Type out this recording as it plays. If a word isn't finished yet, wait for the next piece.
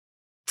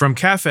From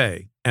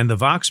Cafe and the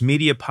Vox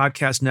Media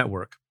Podcast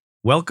Network,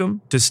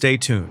 welcome to Stay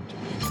Tuned.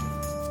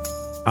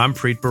 I'm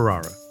Preet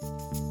Bharara.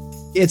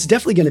 It's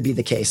definitely going to be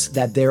the case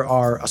that there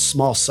are a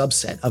small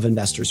subset of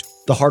investors.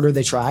 The harder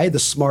they try, the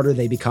smarter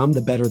they become, the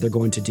better they're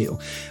going to do.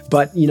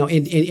 But,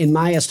 in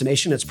my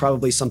estimation, it's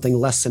probably something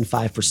less than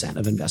 5%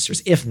 of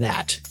investors, if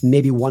that,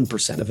 maybe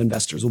 1% of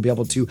investors will be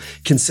able to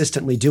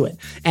consistently do it.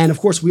 And of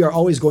course, we are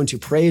always going to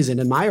praise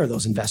and admire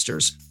those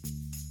investors.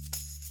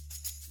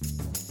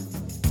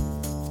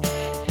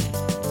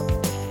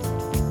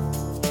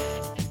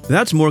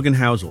 That's Morgan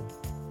Housel.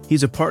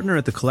 He's a partner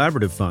at the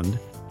Collaborative Fund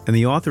and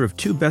the author of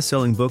 2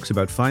 best-selling books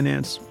about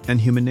finance and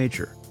human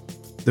nature.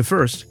 The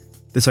first,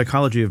 The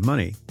Psychology of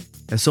Money,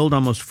 has sold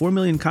almost 4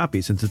 million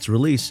copies since its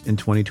release in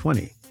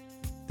 2020.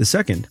 The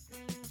second,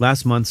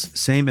 last month's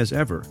Same as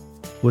Ever,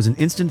 was an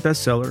instant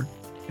bestseller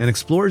and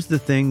explores the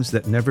things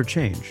that never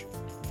change.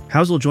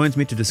 Housel joins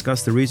me to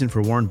discuss the reason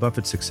for Warren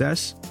Buffett's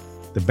success,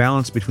 the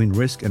balance between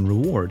risk and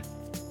reward,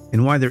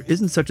 and why there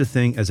isn't such a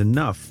thing as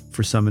enough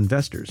for some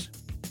investors.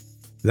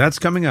 That's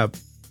coming up.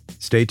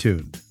 Stay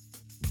tuned.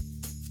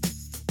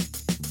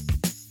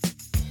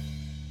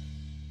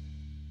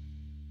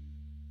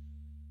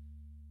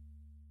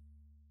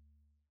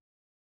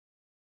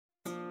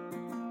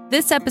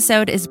 This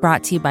episode is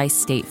brought to you by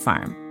State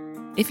Farm.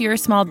 If you're a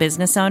small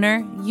business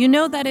owner, you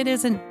know that it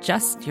isn't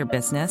just your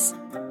business,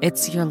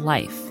 it's your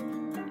life.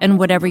 And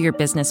whatever your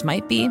business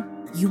might be,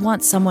 you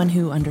want someone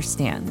who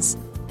understands.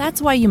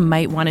 That's why you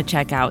might want to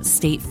check out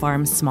State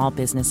Farm Small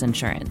Business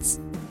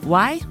Insurance.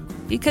 Why?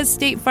 Because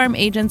State Farm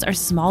agents are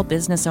small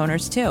business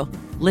owners too,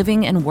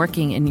 living and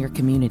working in your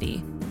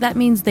community. That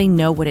means they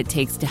know what it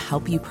takes to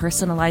help you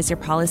personalize your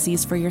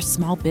policies for your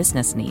small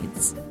business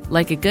needs.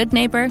 Like a good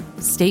neighbor,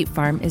 State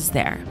Farm is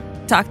there.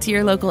 Talk to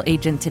your local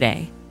agent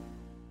today.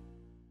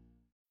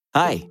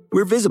 Hi,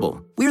 we're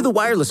Visible. We're the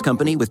wireless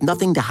company with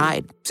nothing to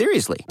hide.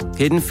 Seriously.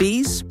 Hidden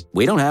fees?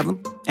 We don't have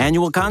them.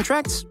 Annual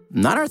contracts?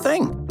 Not our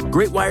thing.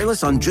 Great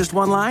wireless on just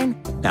one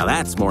line? Now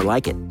that's more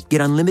like it.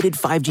 Get unlimited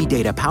 5G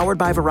data powered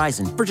by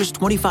Verizon for just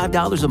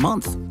 $25 a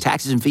month.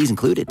 Taxes and fees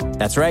included.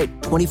 That's right,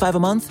 $25 a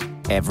month,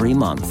 every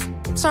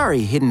month.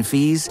 Sorry, hidden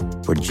fees.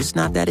 We're just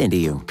not that into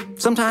you.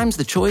 Sometimes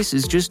the choice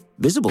is just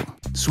Visible.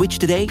 Switch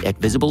today at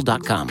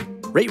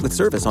Visible.com. Rate with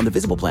service on the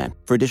Visible plan.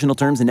 For additional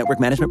terms and network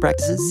management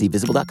practices, see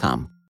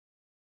Visible.com.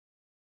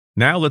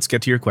 Now let's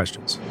get to your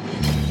questions.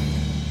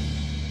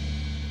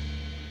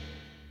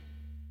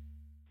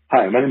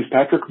 Hi, my name is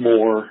Patrick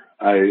Moore.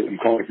 I am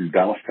calling from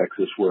Dallas,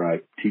 Texas, where I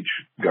teach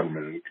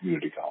government at a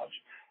community college.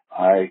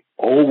 I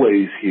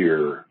always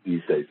hear these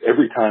days,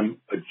 every time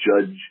a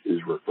judge is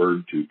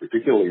referred to,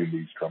 particularly in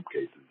these Trump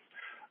cases,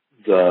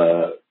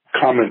 the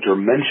commenter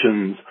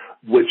mentions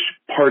which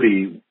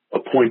party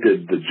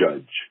appointed the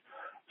judge.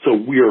 So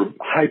we are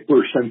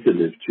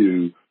hypersensitive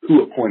to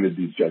who appointed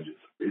these judges.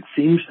 It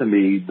seems to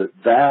me that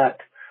that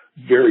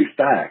very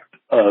fact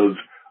of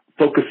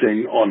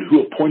focusing on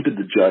who appointed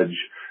the judge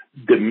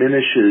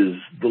diminishes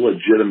the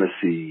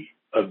legitimacy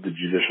of the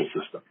judicial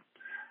system.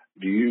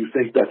 Do you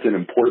think that's an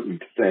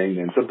important thing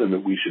and something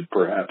that we should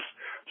perhaps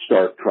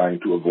start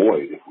trying to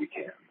avoid if we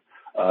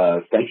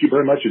can? Thank you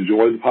very much.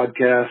 Enjoy the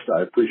podcast.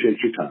 I appreciate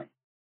your time.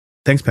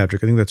 Thanks,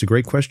 Patrick. I think that's a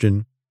great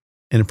question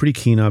and a pretty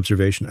keen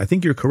observation. I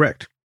think you're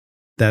correct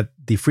that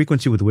the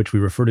frequency with which we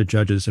refer to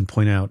judges and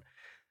point out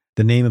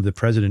the name of the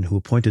president who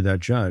appointed that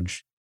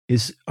judge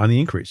is on the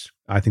increase.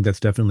 I think that's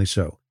definitely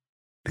so.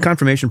 The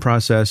confirmation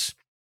process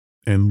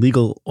and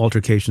legal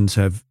altercations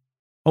have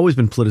always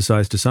been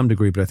politicized to some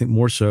degree, but I think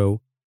more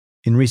so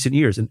in recent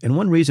years. And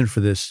one reason for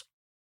this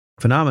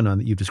phenomenon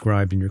that you've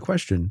described in your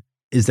question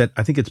is that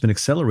I think it's been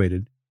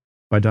accelerated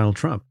by Donald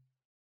Trump.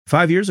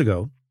 5 years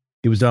ago,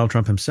 it was Donald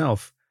Trump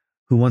himself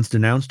who once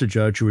denounced a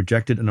judge who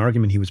rejected an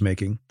argument he was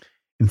making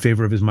in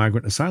favor of his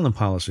migrant asylum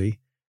policy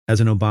as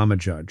an Obama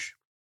judge.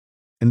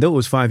 And though it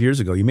was 5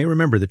 years ago, you may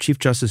remember that Chief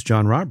Justice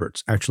John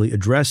Roberts actually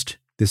addressed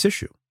this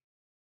issue.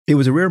 It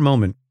was a rare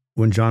moment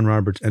when John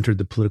Roberts entered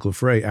the political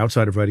fray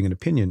outside of writing an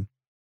opinion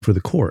for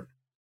the court.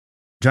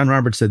 John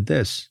Roberts said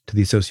this to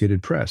the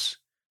Associated Press,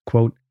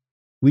 quote,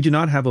 "We do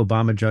not have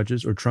Obama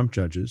judges or Trump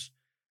judges,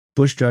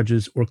 Bush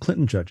judges or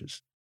Clinton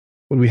judges.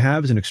 What we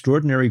have is an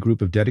extraordinary group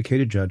of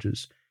dedicated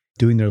judges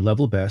doing their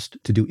level best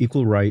to do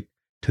equal right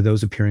to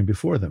those appearing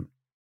before them."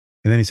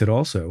 And then he said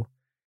also,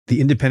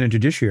 "The independent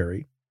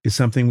judiciary is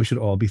something we should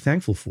all be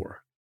thankful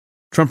for."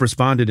 Trump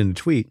responded in a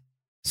tweet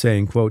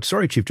saying, quote,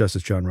 "Sorry, Chief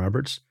Justice John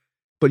Roberts,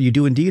 but you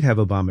do indeed have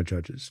Obama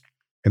judges,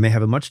 and they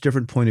have a much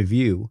different point of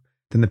view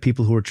than the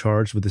people who are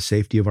charged with the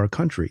safety of our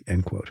country,"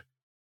 end quote.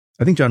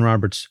 I think John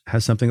Roberts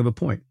has something of a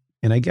point,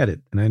 and I get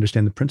it, and I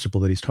understand the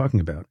principle that he's talking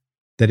about,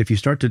 that if you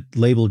start to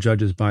label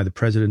judges by the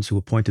presidents who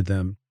appointed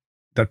them,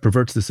 that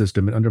perverts the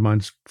system, it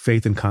undermines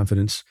faith and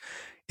confidence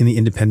in the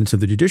independence of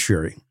the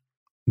judiciary.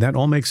 That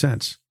all makes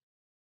sense.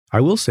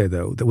 I will say,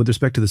 though, that with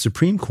respect to the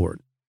Supreme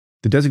Court,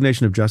 the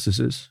designation of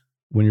justices,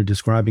 when you're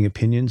describing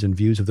opinions and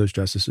views of those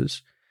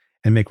justices,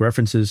 and make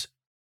references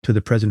to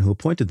the president who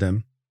appointed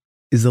them,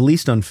 is the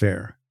least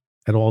unfair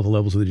at all the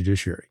levels of the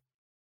judiciary.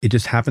 It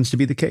just happens to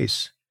be the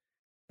case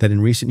that in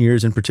recent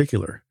years in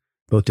particular,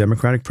 both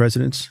Democratic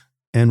presidents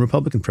and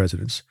Republican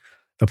presidents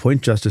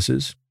appoint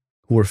justices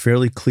who are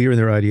fairly clear in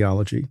their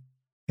ideology,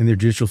 in their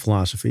judicial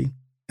philosophy,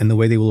 and the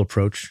way they will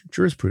approach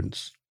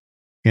jurisprudence.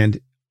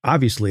 And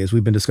obviously, as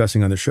we've been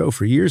discussing on the show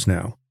for years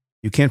now,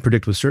 you can't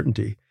predict with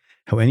certainty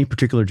how any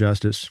particular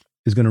justice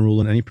is going to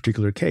rule in any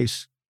particular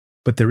case,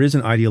 but there is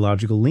an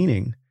ideological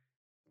leaning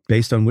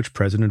based on which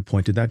president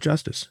appointed that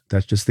justice.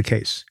 That's just the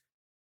case.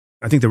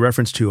 I think the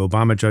reference to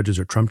Obama judges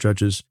or Trump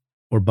judges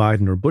or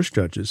Biden or Bush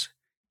judges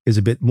is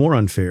a bit more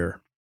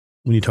unfair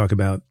when you talk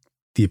about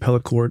the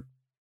appellate court,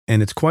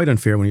 and it's quite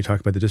unfair when you talk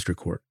about the district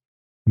court.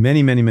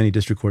 Many, many, many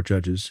district court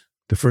judges,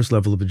 the first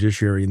level of the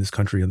judiciary in this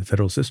country on the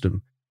federal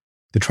system,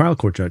 the trial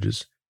court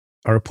judges,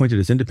 are appointed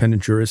as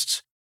independent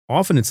jurists.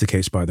 Often it's the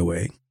case, by the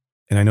way,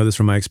 and I know this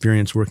from my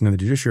experience working on the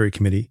Judiciary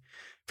Committee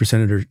for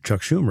Senator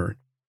Chuck Schumer,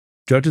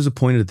 judges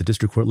appointed at the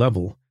district court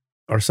level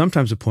are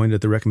sometimes appointed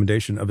at the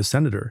recommendation of a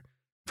senator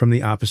from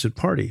the opposite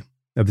party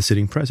of the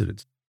sitting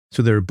president.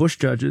 So there are Bush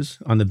judges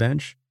on the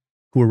bench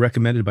who were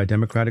recommended by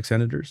Democratic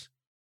senators,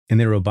 and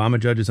there are Obama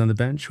judges on the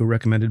bench who were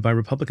recommended by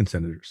Republican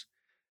senators.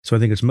 So I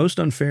think it's most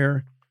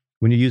unfair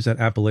when you use that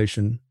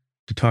appellation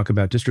to talk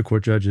about district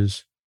court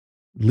judges,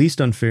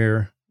 least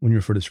unfair when you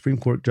refer to Supreme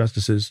Court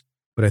justices,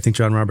 but I think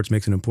John Roberts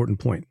makes an important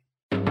point.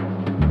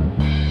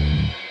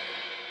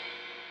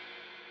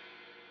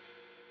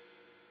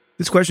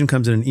 This question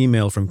comes in an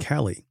email from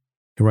Callie,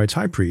 who writes,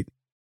 "Hi, Preet.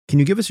 Can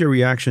you give us your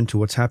reaction to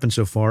what's happened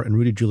so far in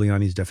Rudy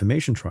Giuliani's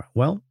defamation trial?"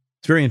 Well,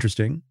 it's very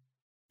interesting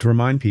to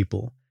remind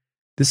people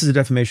this is a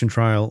defamation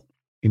trial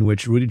in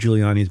which Rudy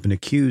Giuliani has been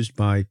accused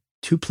by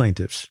two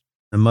plaintiffs,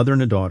 a mother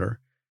and a daughter,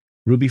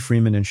 Ruby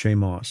Freeman and Shay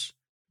Moss,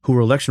 who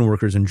were election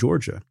workers in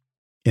Georgia.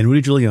 And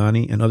Rudy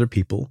Giuliani and other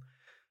people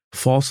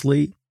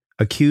falsely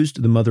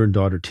accused the mother and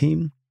daughter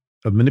team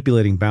of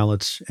manipulating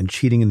ballots and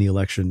cheating in the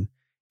election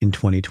in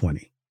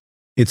 2020.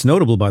 It's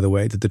notable, by the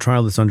way, that the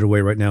trial that's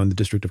underway right now in the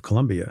District of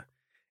Columbia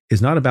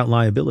is not about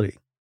liability.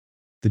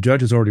 The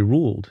judge has already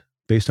ruled,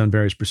 based on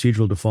various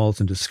procedural defaults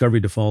and discovery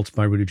defaults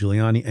by Rudy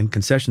Giuliani and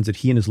concessions that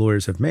he and his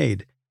lawyers have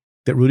made,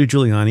 that Rudy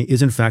Giuliani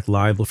is in fact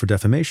liable for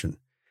defamation.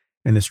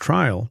 And this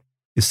trial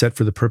is set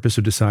for the purpose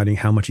of deciding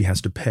how much he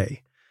has to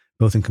pay,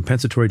 both in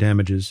compensatory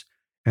damages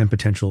and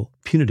potential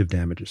punitive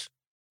damages.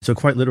 So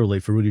quite literally,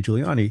 for Rudy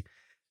Giuliani,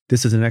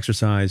 this is an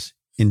exercise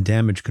in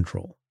damage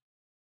control.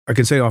 I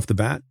can say off the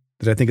bat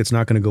that I think it's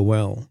not going to go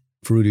well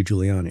for Rudy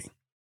Giuliani.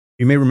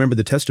 You may remember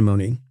the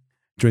testimony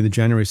during the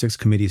January 6th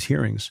committee's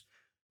hearings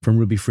from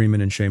Ruby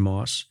Freeman and Shay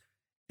Moss,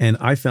 and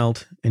I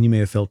felt, and you may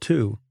have felt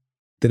too,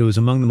 that it was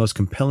among the most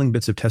compelling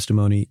bits of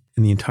testimony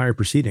in the entire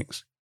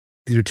proceedings.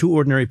 These are two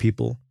ordinary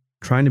people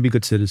trying to be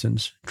good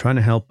citizens, trying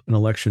to help an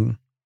election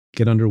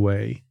get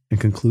underway and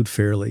conclude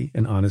fairly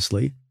and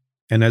honestly,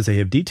 and as they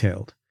have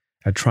detailed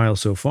at trial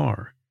so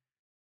far,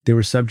 they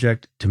were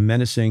subject to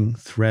menacing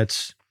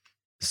threats,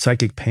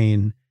 psychic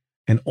pain,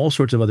 and all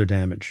sorts of other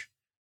damage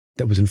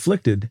that was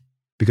inflicted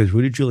because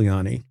Rudy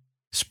Giuliani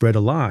spread a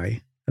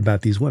lie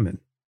about these women.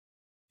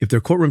 If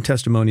their courtroom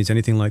testimony is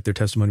anything like their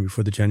testimony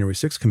before the January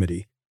 6th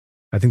committee,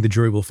 I think the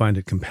jury will find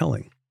it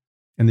compelling.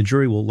 And the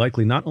jury will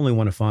likely not only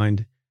want to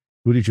find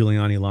Rudy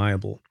Giuliani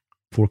liable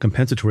for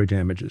compensatory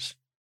damages,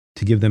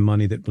 to give them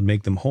money that would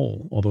make them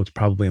whole, although it's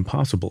probably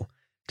impossible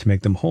to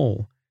make them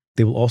whole,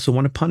 they will also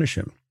want to punish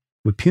him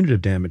with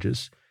punitive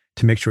damages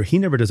to make sure he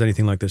never does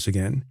anything like this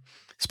again,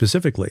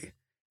 specifically,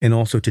 and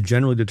also to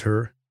generally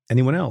deter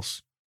anyone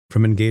else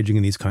from engaging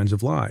in these kinds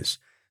of lies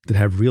that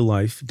have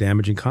real-life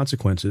damaging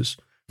consequences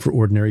for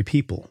ordinary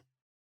people.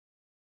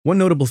 One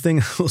notable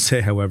thing I will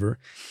say, however,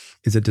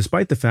 is that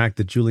despite the fact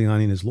that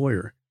Giuliani and his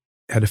lawyer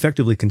had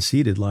effectively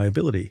conceded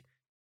liability,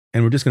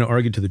 and we're just going to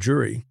argue to the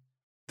jury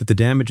that the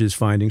damages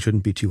finding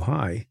shouldn't be too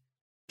high,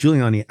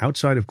 Giuliani,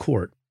 outside of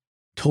court,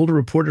 told a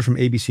reporter from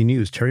ABC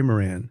News, Terry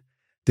Moran,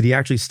 that he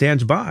actually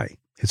stands by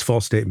his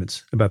false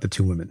statements about the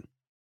two women.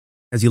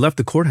 As he left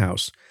the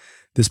courthouse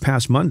this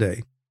past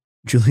Monday,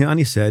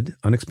 Giuliani said,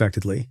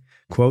 unexpectedly,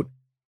 quote,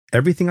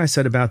 "Everything I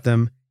said about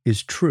them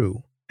is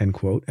true," end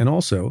quote, and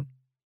also,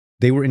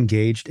 they were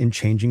engaged in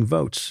changing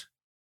votes.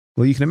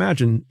 Well, you can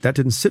imagine that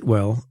didn't sit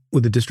well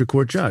with the district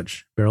court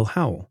judge, Beryl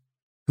Howell,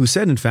 who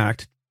said, in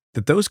fact,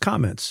 that those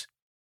comments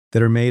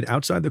that are made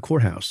outside the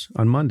courthouse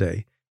on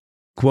Monday,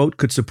 quote,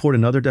 could support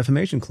another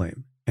defamation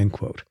claim, end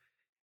quote.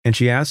 And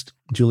she asked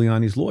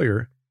Giuliani's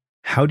lawyer,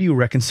 how do you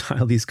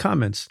reconcile these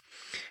comments?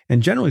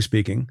 And generally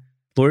speaking,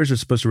 lawyers are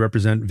supposed to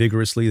represent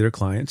vigorously their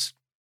clients,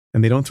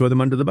 and they don't throw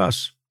them under the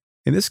bus.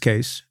 In this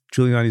case,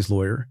 Giuliani's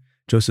lawyer,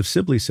 Joseph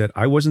Sibley, said,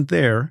 I wasn't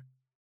there.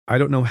 I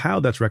don't know how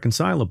that's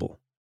reconcilable.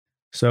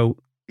 So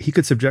he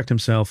could subject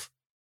himself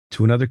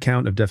to another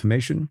count of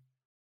defamation.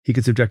 He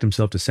could subject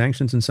himself to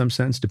sanctions in some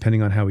sense,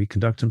 depending on how he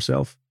conducts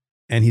himself.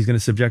 And he's going to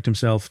subject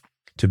himself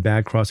to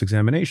bad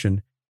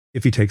cross-examination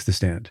if he takes the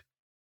stand.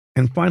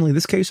 And finally,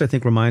 this case, I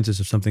think, reminds us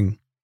of something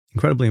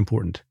incredibly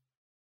important.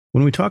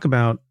 When we talk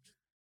about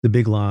the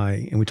big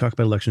lie and we talk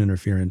about election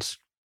interference,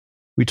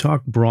 we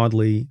talk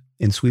broadly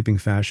in sweeping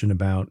fashion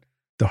about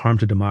the harm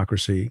to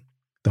democracy,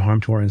 the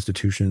harm to our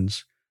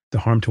institutions, the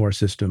harm to our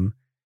system.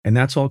 And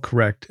that's all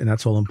correct. And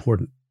that's all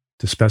important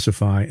to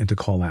specify and to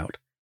call out.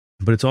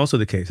 But it's also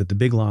the case that the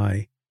big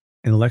lie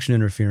and election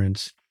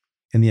interference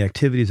and the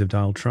activities of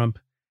Donald Trump,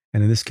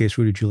 and in this case,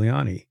 Rudy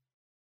Giuliani,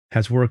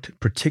 has worked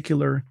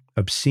particular,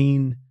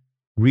 obscene,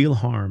 real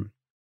harm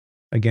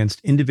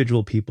against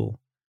individual people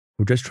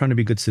who are just trying to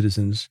be good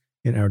citizens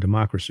in our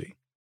democracy.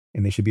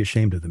 And they should be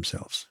ashamed of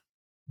themselves.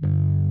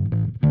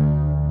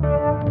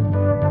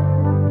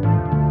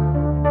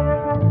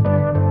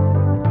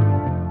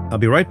 I'll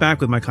be right back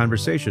with my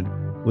conversation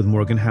with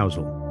Morgan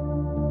Housel.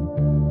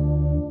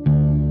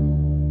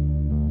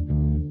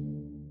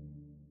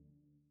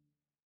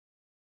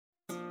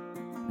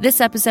 This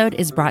episode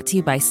is brought to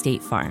you by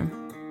State Farm.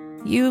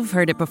 You've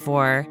heard it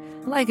before.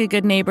 Like a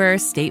good neighbor,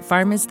 State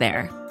Farm is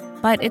there.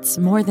 But it's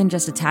more than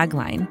just a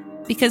tagline,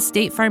 because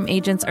State Farm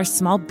agents are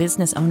small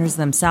business owners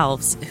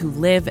themselves who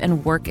live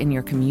and work in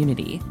your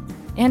community.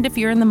 And if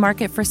you're in the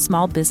market for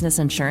small business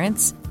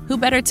insurance, who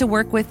better to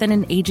work with than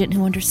an agent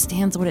who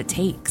understands what it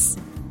takes?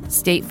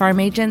 State Farm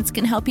agents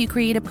can help you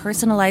create a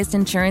personalized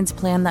insurance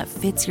plan that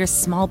fits your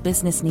small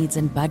business needs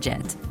and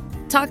budget.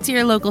 Talk to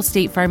your local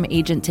State Farm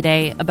agent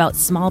today about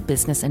small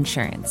business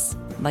insurance.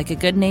 Like a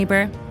good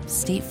neighbor,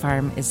 State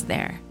Farm is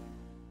there.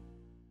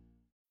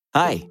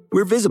 Hi,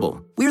 we're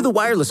Visible. We're the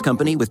wireless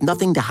company with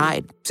nothing to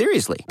hide.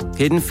 Seriously.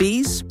 Hidden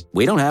fees?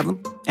 We don't have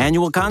them.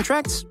 Annual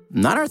contracts?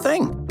 Not our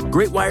thing.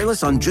 Great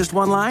wireless on just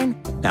one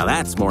line? Now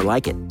that's more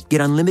like it.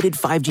 Get unlimited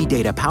 5G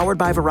data powered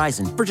by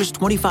Verizon for just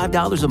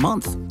 $25 a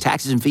month.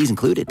 Taxes and fees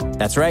included.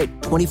 That's right,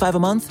 $25 a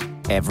month,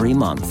 every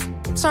month.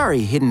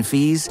 Sorry, hidden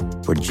fees.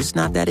 We're just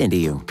not that into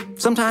you.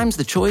 Sometimes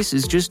the choice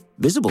is just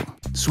Visible.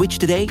 Switch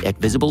today at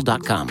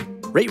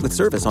Visible.com. Rate with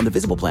service on the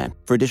Visible plan.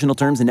 For additional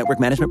terms and network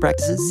management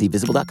practices, see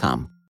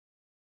Visible.com.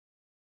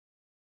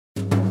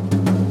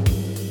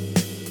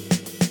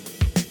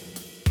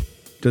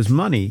 Does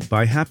money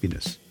buy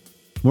happiness?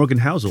 Morgan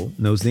Housel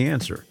knows the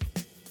answer.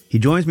 He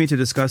joins me to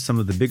discuss some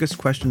of the biggest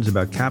questions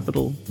about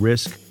capital,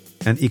 risk,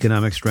 and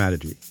economic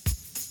strategy.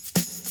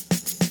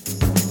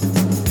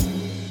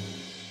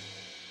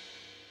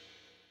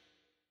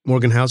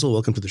 Morgan Housel,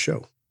 welcome to the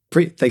show.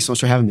 Preet, thanks so much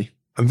for having me.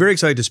 I'm very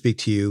excited to speak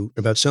to you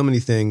about so many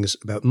things,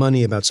 about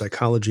money, about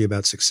psychology,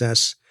 about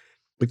success.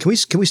 But can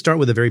we start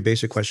with a very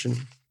basic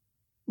question?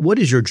 What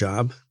is your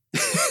job?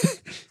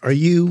 Are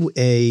you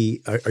a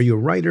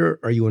writer?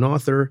 Are you an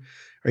author?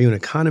 Are you an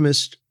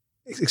economist?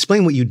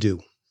 Explain what you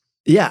do.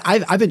 Yeah,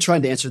 I've been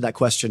trying to answer that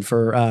question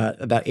for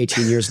about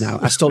 18 years now.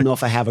 I still don't know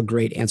if I have a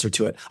great answer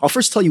to it. I'll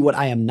first tell you what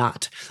I am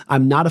not.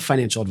 I'm not a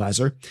financial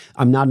advisor.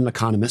 I'm not an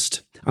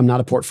economist. I'm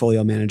not a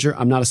portfolio manager.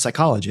 I'm not a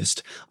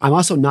psychologist. I'm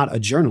also not a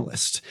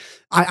journalist.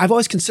 I've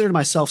always considered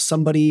myself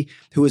somebody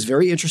who is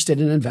very interested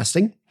in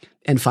investing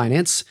and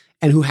finance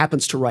and who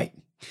happens to write.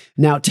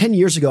 Now, 10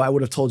 years ago, I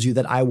would have told you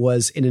that I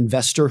was an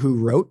investor who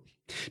wrote.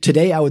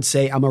 Today, I would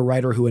say I'm a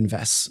writer who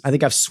invests. I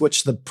think I've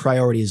switched the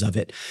priorities of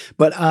it.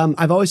 But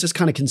I've always just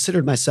kind of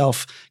considered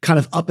myself kind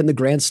of up in the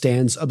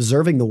grandstands,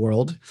 observing the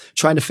world,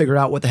 trying to figure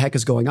out what the heck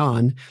is going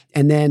on,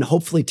 and then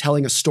hopefully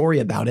telling a story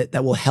about it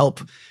that will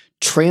help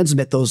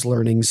transmit those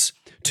learnings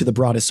to the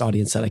broadest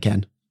audience that I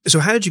can. So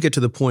how did you get to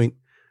the point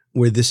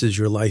where this is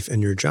your life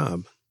and your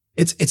job?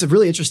 It's a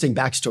really interesting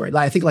backstory.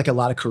 I think like a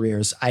lot of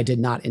careers, I did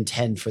not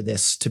intend for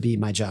this to be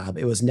my job.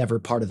 It was never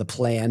part of the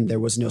plan. There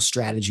was no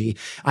strategy.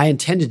 I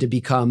intended to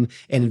become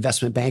an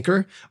investment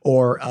banker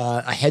or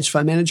a hedge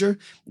fund manager.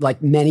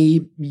 Like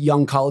many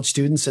young college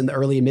students in the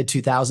early and mid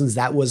 2000s,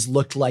 that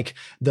looked like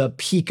the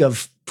peak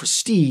of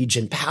prestige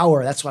and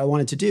power. That's what I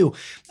wanted to do.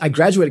 I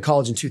graduated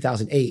college in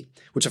 2008.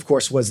 Which of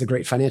course was the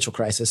great financial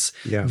crisis.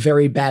 Yeah.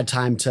 Very bad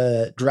time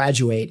to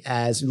graduate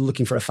as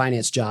looking for a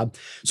finance job.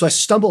 So I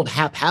stumbled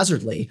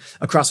haphazardly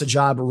across a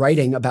job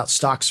writing about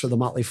stocks for the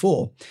Motley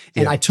Fool.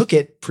 And I took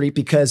it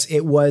because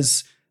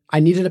I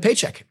needed a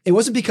paycheck. It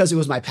wasn't because it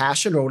was my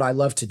passion or what I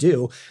love to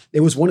do. It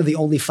was one of the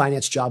only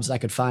finance jobs that I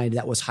could find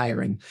that was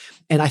hiring.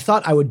 And I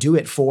thought I would do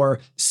it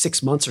for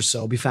 6 months or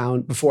so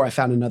before I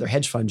found another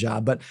hedge fund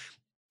job. But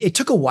it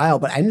took a while,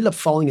 but I ended up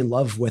falling in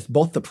love with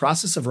both the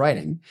process of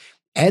writing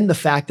and the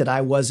fact that I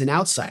was an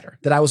outsider,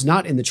 that I was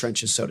not in the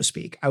trenches, so to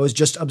speak. I was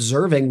just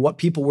observing what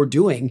people were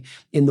doing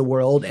in the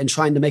world and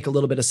trying to make a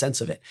little bit of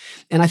sense of it.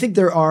 And I think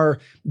there are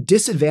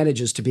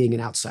disadvantages to being an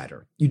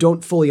outsider. You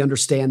don't fully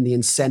understand the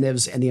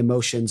incentives and the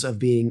emotions of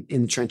being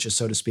in the trenches,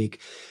 so to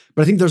speak.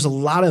 But I think there's a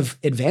lot of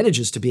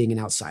advantages to being an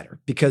outsider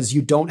because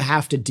you don't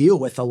have to deal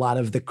with a lot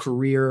of the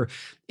career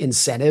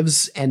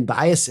incentives and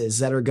biases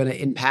that are going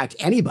to impact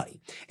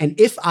anybody. And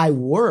if I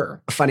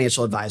were a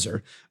financial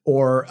advisor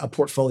or a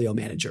portfolio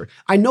manager,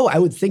 I know I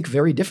would think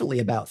very differently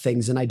about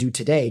things than I do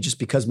today just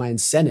because my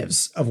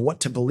incentives of what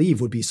to believe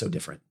would be so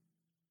different.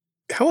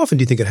 How often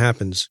do you think it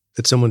happens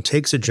that someone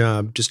takes a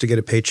job just to get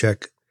a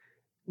paycheck,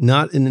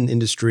 not in an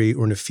industry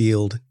or in a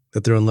field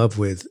that they're in love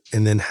with,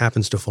 and then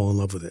happens to fall in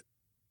love with it?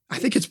 I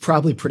think it's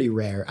probably pretty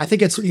rare. I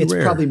think it's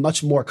probably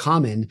much more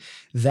common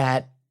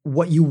that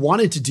what you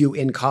wanted to do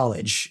in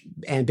college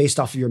and based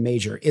off of your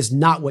major is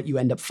not what you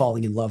end up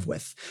falling in love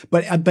with.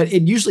 But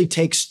it usually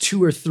takes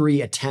 2 or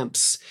 3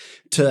 attempts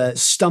to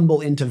stumble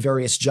into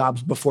various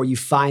jobs before you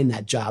find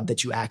that job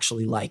that you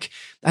actually like.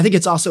 I think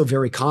it's also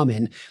very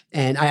common,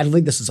 and I don't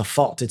think this is a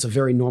fault. It's a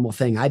very normal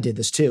thing. I did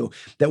this too,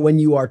 that when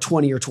you are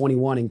 20 or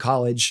 21 in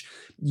college,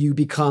 you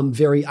become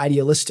very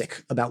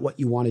idealistic about what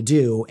you want to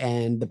do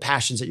and the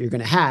passions that you're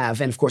going to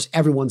have. And of course,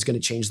 everyone's going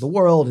to change the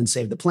world and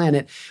save the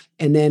planet.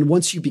 And then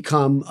once you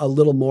become a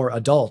little more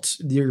adult,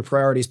 your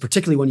priorities,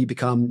 particularly when you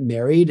become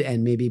married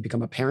and maybe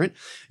become a parent,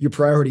 your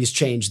priorities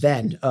change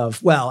then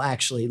of, well,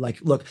 actually,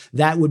 like, look,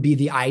 that would be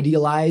the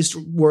idealized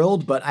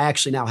world, but I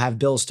actually now have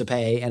bills to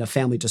pay and a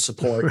family to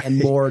support right. and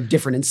more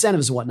different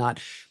incentives and whatnot.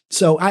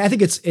 So I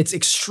think it's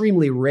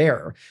extremely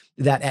rare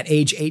that at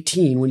age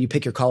 18, when you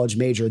pick your college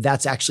major,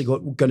 that's actually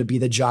going to be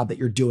the job that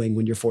you're doing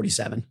when you're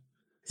 47.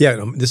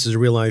 Yeah, this is a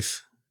real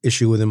life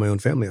issue within my own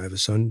family. I have a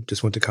son,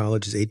 just went to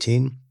college, is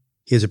 18.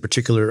 He has a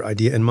particular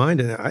idea in mind,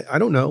 and I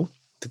don't know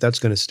that that's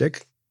going to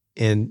stick.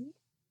 And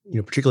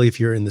particularly if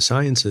you're in the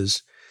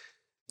sciences,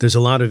 there's a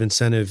lot of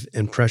incentive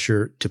and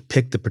pressure to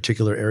pick the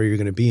particular area you're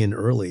going to be in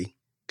early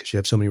because you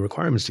have so many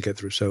requirements to get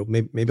through. So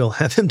maybe I'll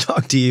have him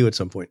talk to you at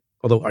some point.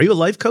 Although, are you a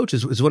life coach?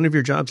 Is one of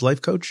your jobs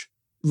life coach?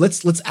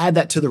 Let's add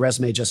that to the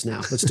resume just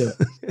now. Let's do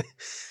it.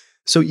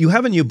 So you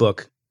have a new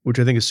book, which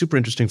I think is super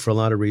interesting for a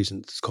lot of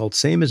reasons. It's called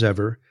Same as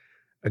Ever,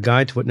 A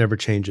Guide to What Never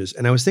Changes.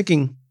 And I was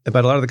thinking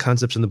about a lot of the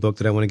concepts in the book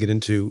that I want to get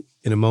into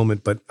in a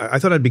moment, but I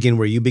thought I'd begin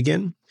where you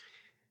begin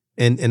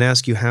and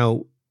ask you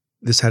how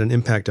this had an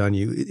impact on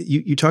you.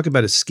 You talk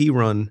about a ski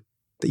run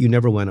that you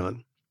never went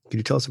on. Could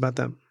you tell us about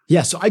that?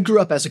 Yeah, so I grew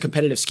up as a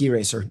competitive ski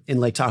racer in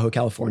Lake Tahoe,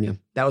 California.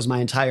 That was my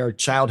entire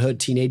childhood,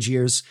 teenage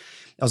years.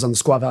 I was on the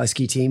Squaw Valley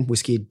ski team. We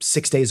skied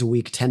 6 days a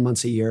week, 10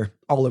 months a year,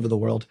 all over the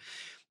world.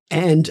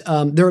 And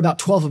there were about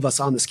 12 of us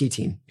on the ski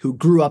team who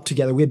grew up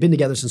together. We had been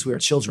together since we were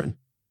children.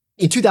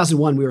 In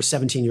 2001, we were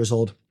 17 years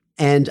old,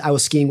 and I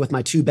was skiing with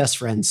my 2 best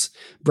friends,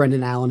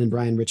 Brendan Allen and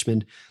Brian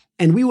Richmond.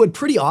 And we would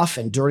pretty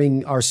often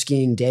during our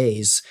skiing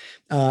days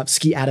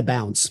ski out of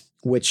bounds,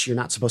 which you're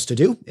not supposed to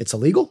do. It's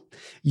illegal.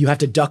 You have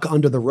to duck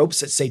under the ropes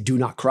that say do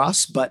not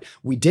cross, but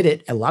we did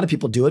it. A lot of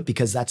people do it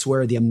because that's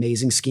where the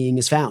amazing skiing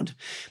is found.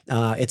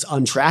 It's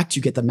untracked.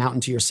 You get the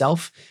mountain to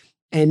yourself.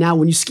 And now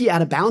when you ski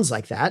out of bounds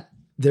like that,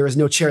 there is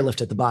no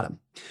chairlift at the bottom.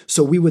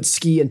 So we would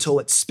ski until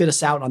it spit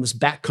us out on this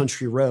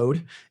backcountry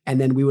road, and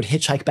then we would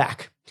hitchhike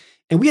back.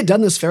 And we had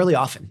done this fairly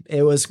often.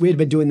 We had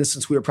been doing this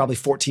since we were probably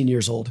 14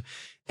 years old.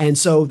 And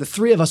so the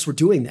 3 of us were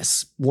doing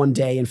this one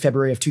day in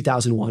February of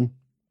 2001.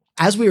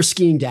 As we were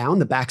skiing down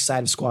the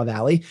backside of Squaw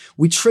Valley,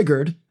 we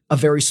triggered a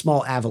very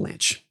small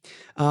avalanche.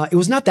 It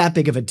was not that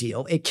big of a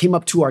deal. It came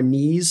up to our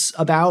knees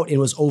about. It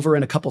was over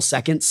in a couple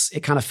seconds.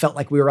 It kind of felt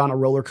like we were on a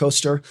roller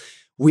coaster.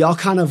 We all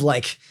kind of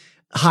like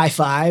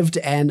high-fived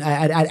and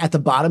at the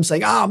bottom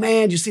saying, oh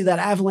man, did you see that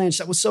avalanche?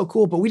 That was so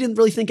cool. But we didn't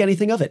really think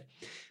anything of it.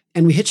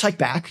 And we hitchhiked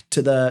back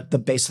to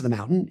the base of the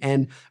mountain,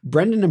 and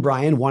Brendan and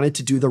Brian wanted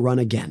to do the run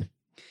again.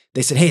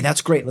 They said, hey,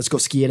 that's great. Let's go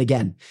ski it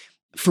again.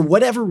 For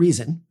whatever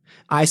reason,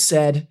 I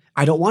said,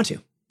 I don't want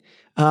to.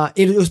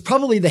 It was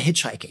probably the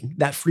hitchhiking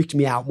that freaked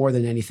me out more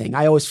than anything.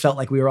 I always felt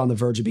like we were on the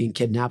verge of being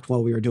kidnapped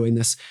while we were doing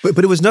this.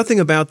 But it was nothing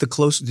about the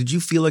close. Did you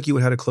feel like you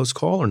had a close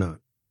call or not?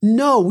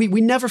 No, we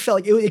never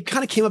felt like it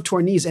kind of came up to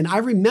our knees. And I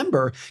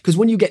remember, because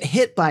when you get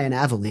hit by an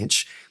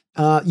avalanche,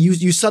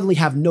 you suddenly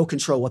have no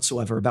control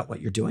whatsoever about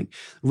what you're doing.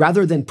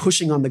 Rather than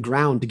pushing on the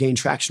ground to gain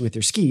traction with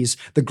your skis,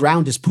 the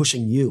ground is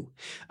pushing you.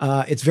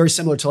 It's very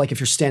similar to like if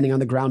you're standing on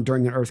the ground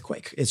during an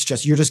earthquake.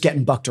 You're just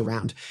getting bucked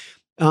around.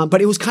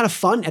 But it was kind of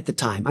fun at the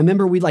time. I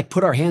remember we like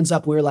put our hands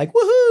up. We were like,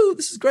 woohoo,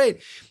 this is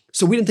great.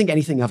 So we didn't think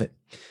anything of it.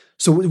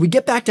 So we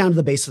get back down to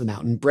the base of the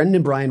mountain. Brendan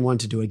and Brian wanted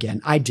to do it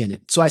again. I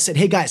didn't. So I said,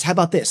 hey guys, how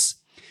about this?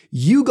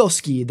 You go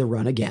ski the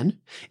run again.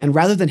 And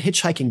rather than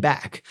hitchhiking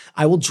back,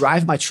 I will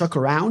drive my truck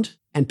around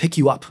and pick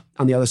you up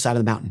on the other side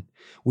of the mountain.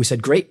 We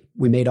said, great.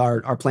 We made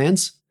our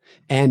plans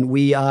and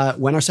we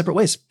went our separate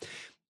ways.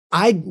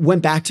 I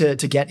went back to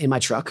get in my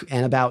truck,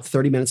 and about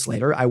 30 minutes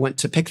later, I went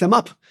to pick them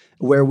up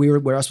where I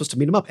was supposed to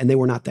meet them up, and they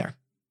were not there.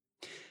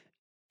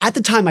 At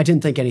the time, I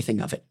didn't think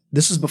anything of it.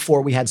 This is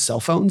before we had cell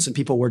phones, and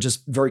people were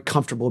just very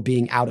comfortable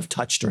being out of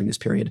touch during this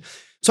period.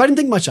 So I didn't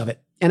think much of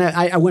it, and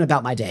I went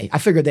about my day. I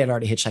figured they had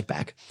already hitchhiked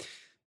back.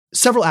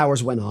 Several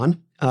hours went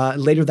on.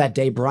 Later that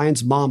day,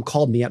 Brian's mom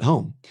called me at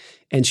home,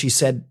 and she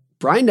said,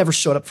 Brian never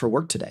showed up for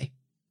work today.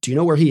 Do you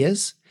know where he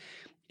is?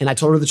 And I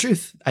told her the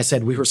truth. I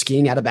said, we were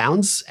skiing out of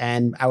bounds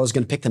and I was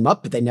going to pick them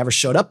up, but they never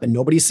showed up and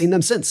nobody's seen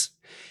them since.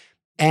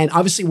 And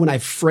obviously when I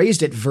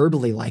phrased it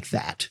verbally like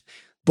that,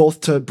 both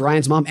to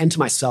Brian's mom and to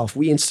myself,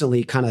 we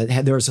instantly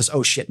there was this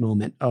oh shit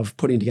moment of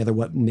putting together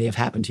what may have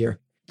happened here.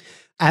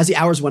 As the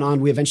hours went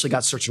on, we eventually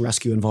got search and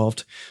rescue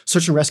involved.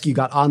 Search and rescue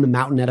got on the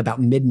mountain at about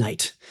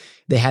midnight.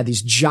 They had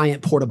these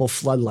giant portable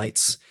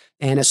floodlights.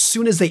 And as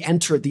soon as they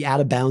entered the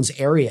out of bounds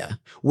area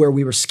where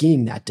we were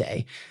skiing that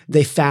day,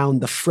 they found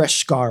the fresh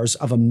scars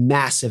of a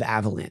massive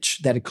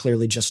avalanche that had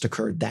clearly just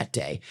occurred that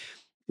day.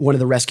 one of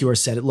the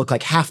rescuers said it looked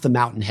like half the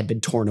mountain had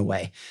been torn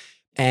away.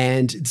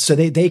 And so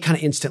they kind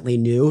of instantly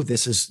knew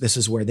this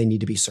is where they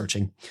need to be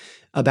searching.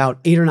 About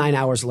 8 or 9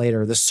 hours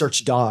later, the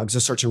search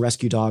and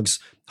rescue dogs,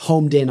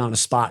 homed in on a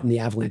spot in the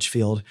avalanche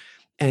field,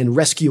 and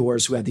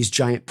rescuers who had these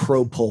giant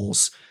probe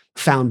poles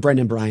found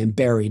Brendan Bryan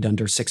buried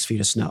under 6 feet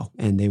of snow,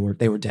 and they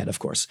were dead, of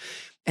course.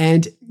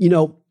 And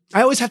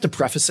I always have to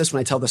preface this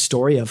when I tell the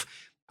story of,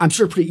 I'm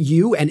sure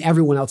you and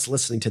everyone else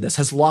listening to this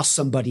has lost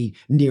somebody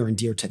near and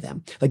dear to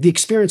them. Like, the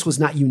experience was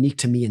not unique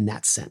to me in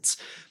that sense.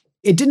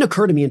 It didn't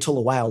occur to me until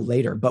a while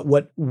later, but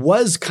what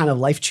was kind of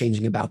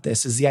life-changing about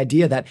this is the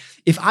idea that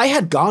if I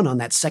had gone on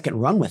that second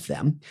run with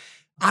them,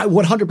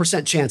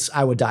 100% chance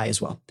I would die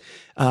as well.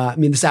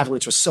 This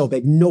avalanche was so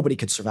big, nobody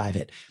could survive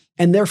it.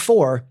 And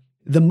therefore,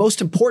 the most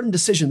important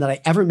decision that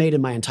I ever made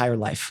in my entire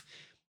life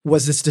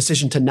was this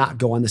decision to not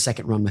go on the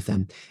second run with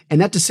them.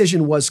 And that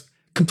decision was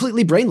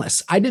completely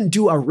brainless. I didn't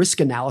do a risk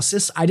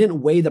analysis. I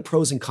didn't weigh the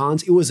pros and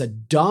cons. It was a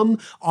dumb,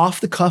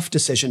 off-the-cuff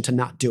decision to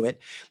not do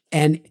it.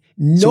 And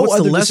no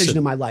other decision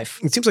in my life.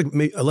 It seems like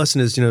a lesson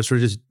is, sort of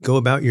just go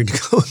about your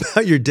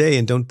day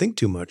and don't think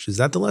too much. Is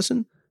that the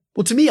lesson?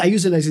 Well, to me, I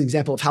use it as an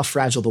example of how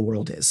fragile the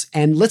world is.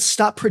 And let's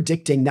stop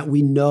predicting that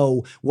we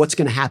know what's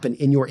going to happen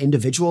in your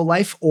individual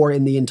life or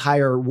in the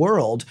entire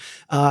world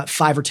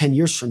 5 or 10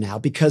 years from now,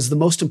 because the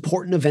most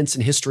important events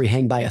in history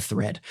hang by a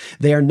thread.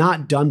 They are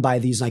not done by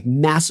these like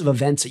massive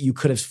events that you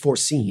could have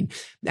foreseen.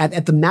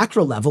 At the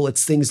macro level,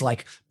 it's things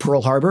like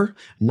Pearl Harbor,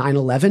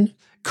 9/11,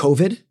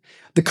 COVID,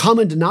 the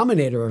common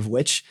denominator of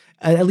which,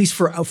 at least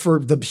for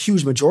the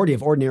huge majority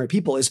of ordinary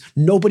people, is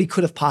nobody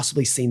could have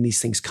possibly seen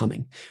these things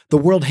coming. The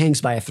world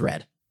hangs by a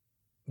thread.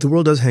 The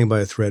world does hang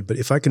by a thread, but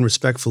if I can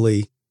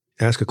respectfully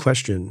ask a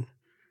question,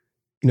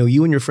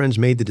 you and your friends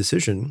made the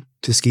decision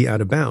to ski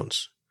out of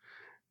bounds.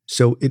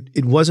 So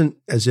it wasn't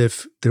as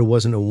if there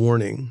wasn't a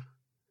warning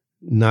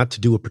not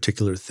to do a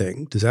particular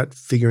thing. Does that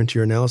figure into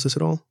your analysis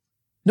at all?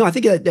 No, I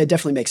think it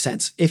definitely makes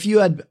sense. If you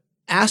had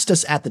asked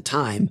us at the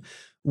time,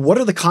 what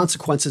are the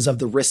consequences of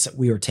the risks that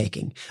we are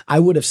taking? I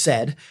would have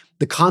said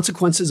the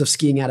consequences of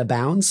skiing out of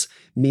bounds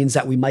means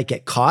that we might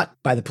get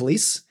caught by the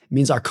police,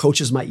 means our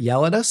coaches might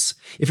yell at us.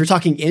 If you're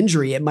talking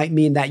injury, it might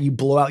mean that you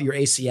blow out your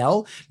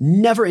ACL.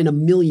 Never in a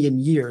million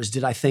years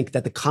did I think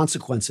that the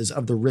consequences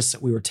of the risks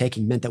that we were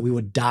taking meant that we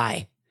would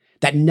die.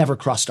 That never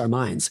crossed our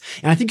minds.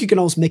 And I think you can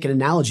almost make an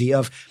analogy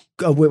with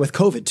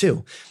COVID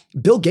too.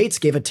 Bill Gates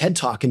gave a TED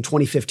Talk in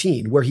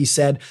 2015 where he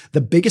said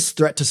the biggest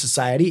threat to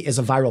society is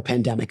a viral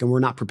pandemic and we're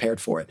not prepared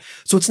for it.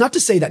 So it's not to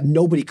say that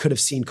nobody could have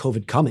seen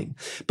COVID coming,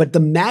 but the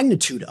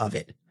magnitude of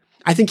it,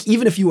 I think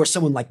even if you were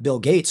someone like Bill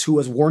Gates, who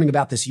was warning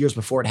about this years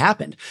before it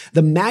happened,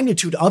 the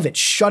magnitude of it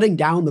shutting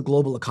down the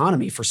global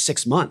economy for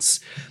 6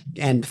 months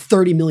and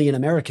 30 million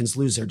Americans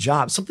lose their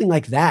jobs, something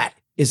like that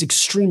is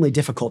extremely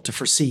difficult to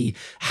foresee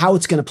how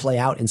it's going to play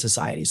out in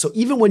society. So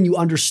even when you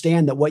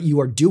understand that what you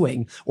are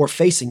doing or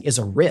facing is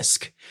a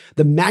risk,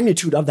 the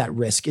magnitude of that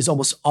risk is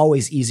almost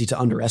always easy to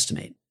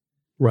underestimate.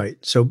 Right.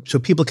 So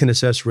people can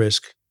assess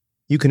risk.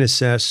 You can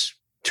assess,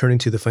 turning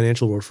to the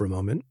financial world for a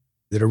moment,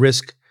 that a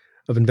risk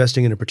of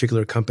investing in a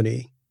particular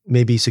company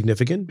may be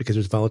significant because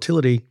there's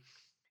volatility,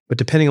 but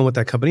depending on what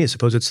that company is,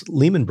 suppose it's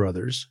Lehman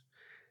Brothers,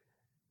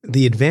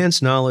 the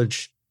advanced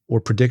knowledge or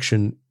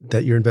prediction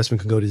that your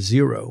investment can go to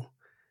zero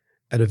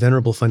at a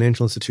venerable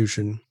financial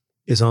institution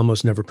is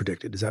almost never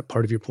predicted. Is that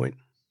part of your point?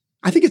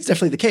 I think it's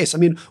definitely the case. I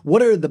mean,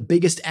 what are the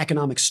biggest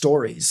economic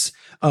stories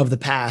of the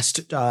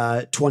past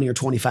 20 or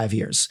 25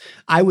 years?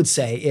 I would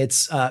say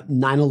it's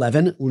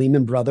 9/11,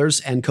 Lehman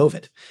Brothers, and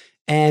COVID.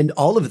 And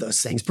all of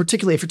those things,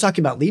 particularly if you're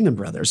talking about Lehman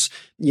Brothers,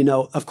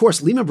 of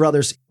course, Lehman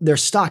Brothers, their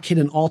stock hit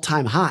an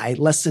all-time high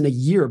less than a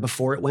year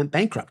before it went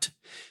bankrupt.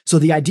 So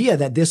the idea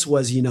that this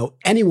was,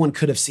 anyone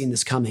could have seen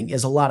this coming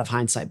is a lot of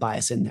hindsight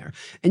bias in there.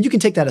 And you can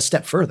take that a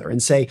step further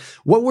and say,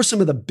 what were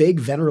some of the big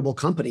venerable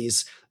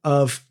companies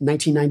of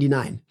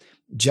 1999?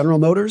 General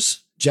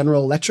Motors,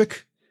 General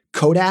Electric,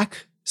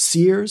 Kodak,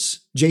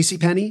 Sears,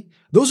 JCPenney.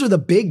 Those are the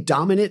big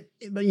dominant,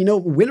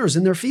 winners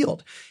in their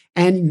field.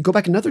 And you can go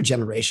back another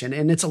generation,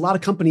 and it's a lot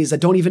of companies that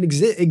don't even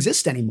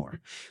exist anymore.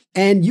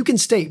 And you can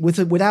state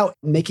without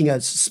making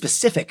a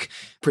specific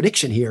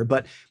prediction here,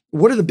 but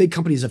what are the big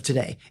companies of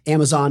today?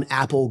 Amazon,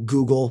 Apple,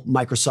 Google,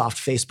 Microsoft,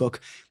 Facebook.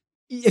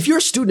 If you're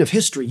a student of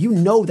history, you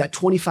know that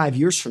 25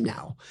 years from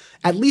now,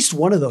 at least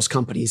one of those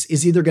companies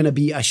is either going to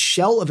be a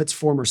shell of its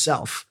former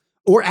self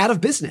or out of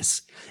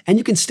business. And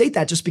you can state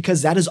that just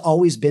because that has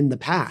always been the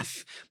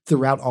path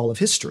throughout all of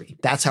history.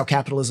 That's how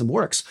capitalism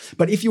works.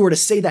 But if you were to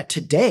say that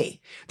today,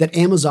 that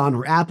Amazon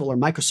or Apple or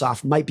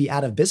Microsoft might be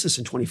out of business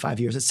in 25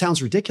 years, it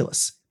sounds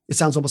ridiculous. It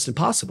sounds almost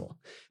impossible.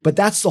 But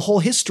that's the whole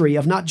history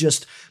of not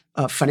just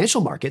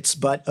financial markets,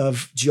 but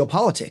of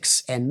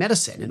geopolitics and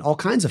medicine and all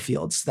kinds of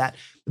fields, that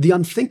the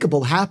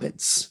unthinkable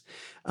happens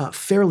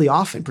fairly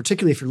often,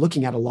 particularly if you're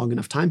looking at a long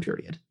enough time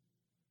period.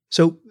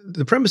 So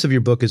the premise of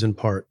your book is in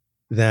part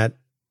that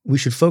we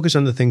should focus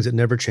on the things that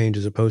never change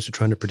as opposed to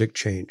trying to predict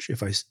change,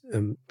 if I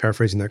am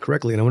paraphrasing that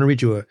correctly. And I want to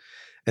read you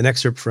an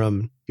excerpt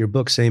from your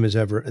book, Same as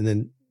Ever, and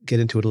then get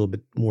into it a little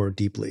bit more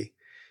deeply.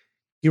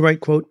 You write,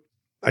 quote,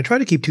 "I try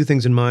to keep two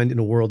things in mind in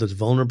a world that's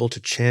vulnerable to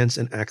chance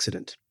and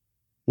accident.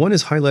 One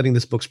is highlighting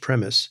this book's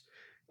premise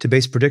to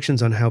base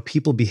predictions on how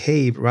people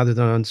behave rather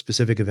than on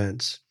specific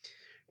events.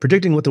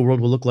 Predicting what the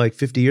world will look like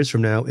 50 years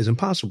from now is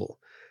impossible,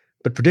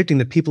 but predicting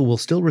that people will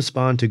still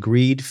respond to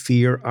greed,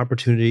 fear,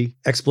 opportunity,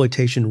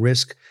 exploitation,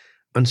 risk,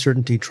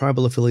 uncertainty,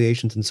 tribal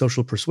affiliations, and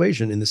social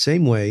persuasion in the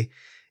same way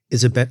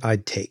is a bet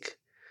I'd take.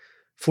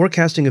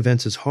 Forecasting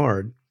events is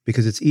hard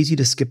because it's easy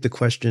to skip the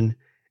question,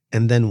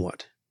 and then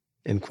what?"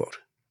 End quote.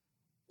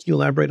 Can you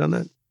elaborate on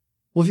that?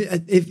 Well,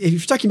 if you're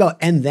talking about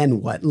and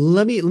then what,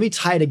 let me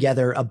tie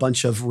together a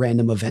bunch of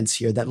random events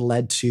here that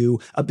led to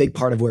a big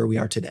part of where we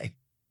are today.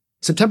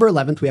 September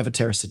 11th, we have a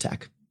terrorist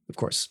attack, of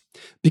course.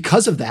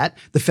 Because of that,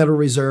 the Federal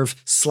Reserve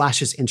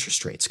slashes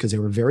interest rates because they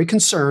were very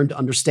concerned,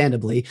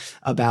 understandably,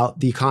 about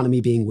the economy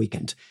being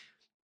weakened.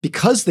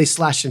 Because they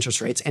slashed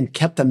interest rates and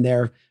kept them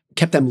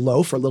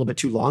low for a little bit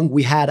too long,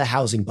 we had a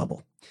housing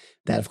bubble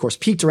that, of course,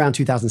 peaked around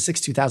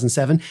 2006,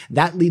 2007.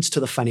 That leads to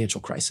the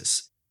financial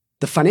crisis.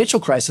 The financial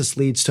crisis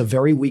leads to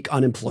very weak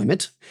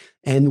unemployment,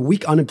 and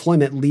weak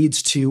unemployment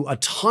leads to a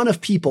ton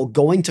of people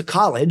going to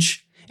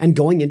college and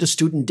going into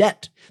student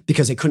debt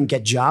because they couldn't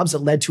get jobs. That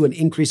led to an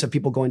increase of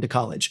people going to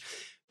college.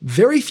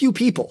 Very few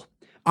people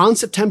on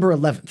September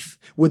 11th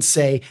would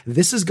say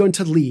this is going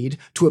to lead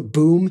to a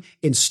boom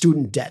in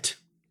student debt.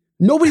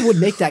 Nobody would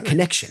make that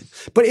connection,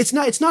 but it's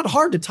not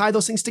hard to tie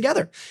those things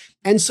together.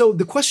 And so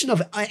the question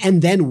of,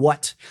 and then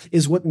what,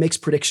 is what makes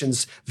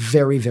predictions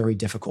very, very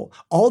difficult.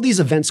 All these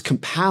events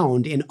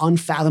compound in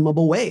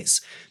unfathomable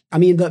ways. I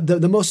mean,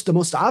 the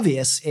most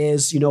obvious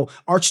is,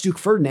 Archduke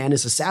Ferdinand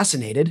is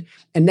assassinated.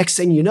 And next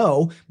thing you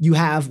know, you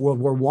have World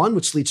War I,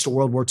 which leads to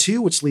World War II,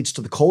 which leads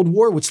to the Cold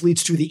War, which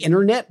leads to the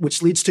internet,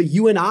 which leads to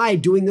you and I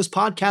doing this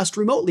podcast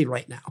remotely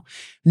right now.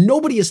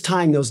 Nobody is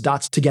tying those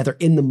dots together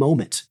in the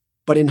moment.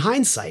 But in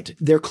hindsight,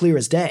 they're clear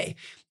as day.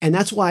 And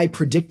that's why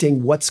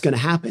predicting what's going to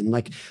happen,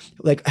 like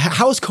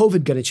how is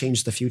COVID going to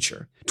change the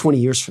future 20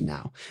 years from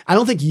now? I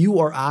don't think you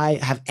or I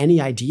have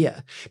any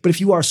idea. But if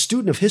you are a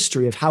student of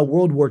history of how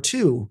World War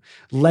II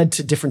led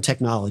to different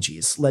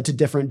technologies, led to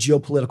different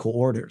geopolitical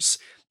orders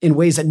in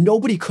ways that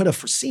nobody could have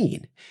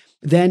foreseen,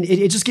 then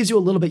it just gives you a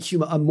little bit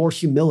more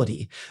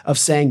humility of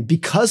saying,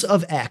 because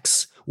of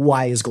X,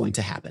 Y is going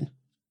to happen.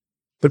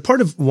 But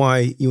part of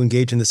why you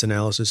engage in this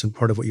analysis and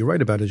part of what you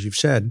write about, as you've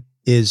said,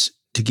 is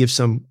to give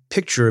some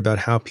picture about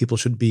how people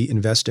should be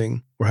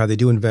investing or how they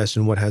do invest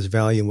and what has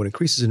value and what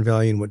increases in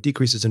value and what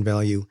decreases in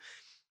value.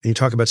 And you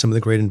talk about some of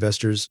the great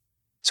investors.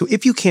 So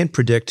if you can't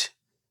predict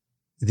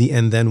the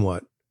and then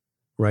what,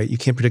 right? You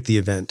can't predict the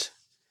event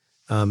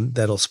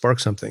that'll spark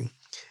something,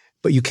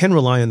 but you can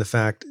rely on the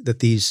fact that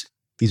these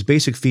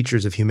basic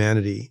features of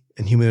humanity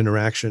and human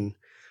interaction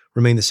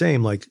remain the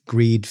same, like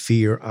greed,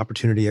 fear,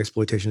 opportunity,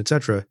 exploitation, et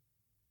cetera.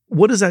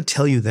 What does that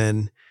tell you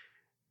then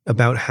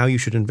about how you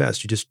should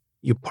invest?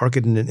 You park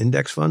it in an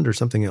index fund or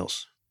something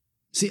else?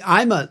 See,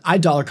 I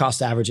dollar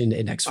cost average into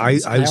index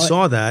funds. I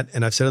saw that,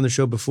 and I've said on the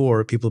show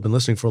before, people have been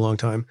listening for a long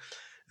time.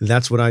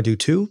 That's what I do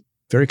too,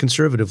 very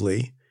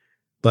conservatively.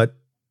 But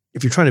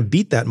if you're trying to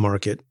beat that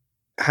market,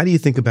 how do you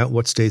think about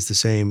what stays the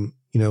same,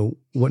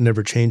 what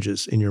never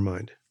changes in your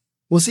mind?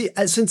 Well, see,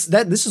 this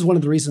is one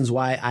of the reasons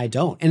why I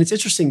don't. And it's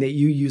interesting that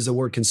you use the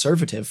word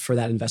conservative for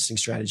that investing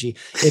strategy.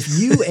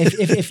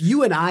 If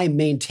you and I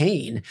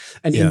maintain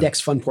an index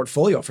fund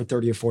portfolio for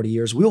 30 or 40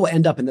 years, we will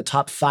end up in the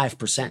top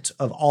 5%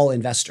 of all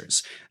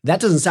investors. That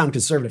doesn't sound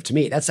conservative to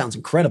me. That sounds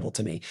incredible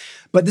to me.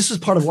 But this is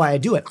part of why I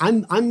do it.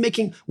 I'm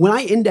making, when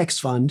I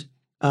invest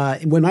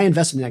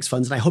in index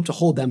funds, and I hope to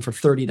hold them for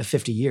 30 to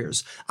 50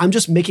 years, I'm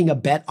just making a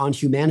bet on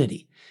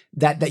humanity.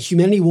 That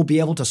humanity will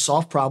be able to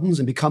solve problems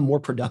and become more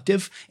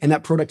productive, and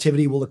that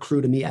productivity will accrue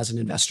to me as an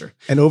investor.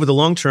 And over the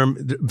long term,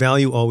 the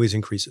value always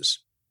increases.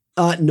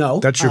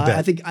 No, that's your bet.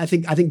 I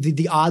think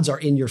the odds are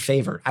in your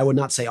favor. I would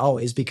not say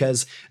always,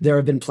 because there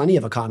have been plenty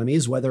of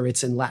economies, whether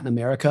it's in Latin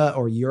America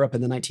or Europe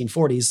in the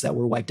 1940s, that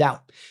were wiped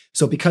out.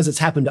 So because it's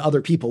happened to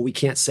other people, we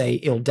can't say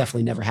it'll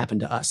definitely never happen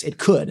to us. It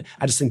could.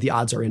 I just think the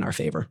odds are in our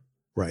favor.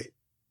 Right.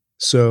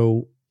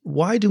 So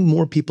why do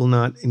more people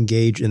not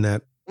engage in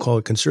that, call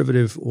it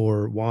conservative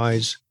or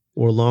wise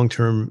or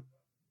long-term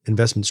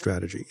investment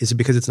strategy? Is it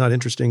because it's not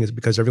interesting? Is it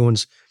because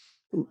everyone's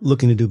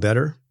looking to do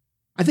better?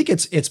 I think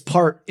it's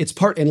part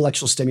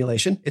intellectual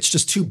stimulation. It's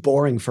just too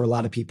boring for a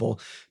lot of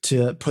people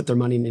to put their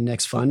money in an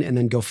index fund and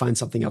then go find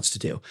something else to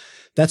do.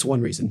 That's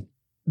one reason.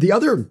 The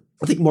other,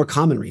 I think, more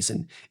common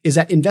reason is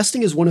that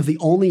investing is one of the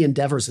only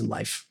endeavors in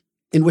life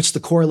in which the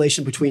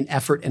correlation between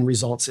effort and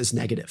results is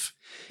negative.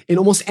 In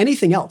almost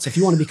anything else, if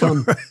you want to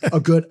become a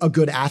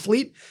good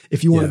athlete,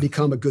 if you want to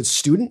become a good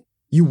student,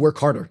 you work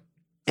harder.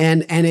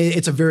 And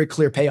it's a very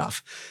clear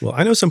payoff. Well,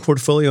 I know some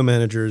portfolio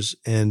managers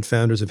and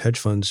founders of hedge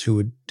funds who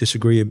would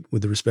disagree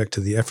with respect to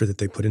the effort that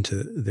they put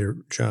into their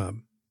job.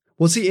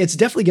 Well, see, it's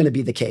definitely going to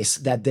be the case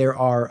that there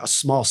are a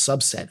small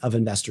subset of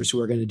investors who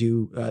are going to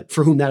do,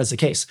 for whom that is the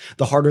case.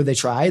 The harder they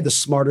try, the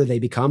smarter they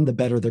become, the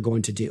better they're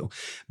going to do.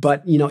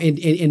 But,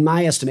 in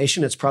my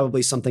estimation, it's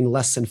probably something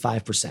less than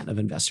 5% of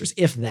investors,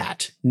 if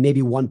that,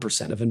 maybe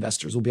 1% of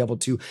investors will be able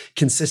to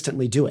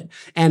consistently do it.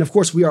 And of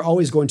course, we are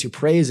always going to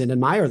praise and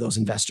admire those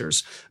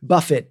investors.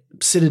 Buffett,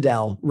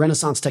 Citadel,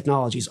 Renaissance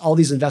Technologies, all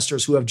these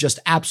investors who have just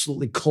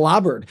absolutely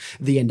clobbered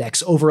the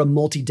index over a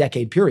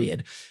multi-decade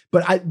period.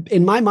 But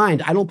in my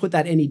mind, I don't put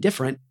that any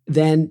different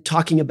than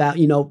talking about,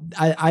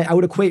 I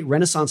would equate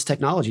Renaissance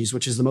Technologies,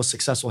 which is the most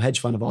successful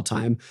hedge fund of all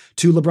time,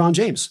 to LeBron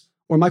James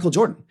or Michael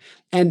Jordan.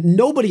 And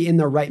nobody in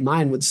their right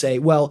mind would say,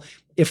 well,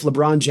 if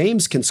LeBron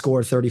James can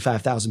score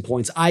 35,000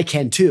 points, I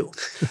can too.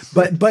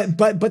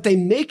 But they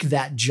make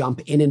that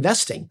jump in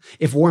investing.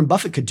 If Warren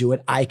Buffett could do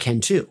it, I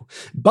can too.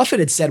 Buffett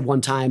had said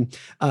one time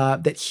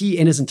that he,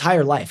 in his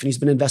entire life, and he's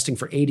been investing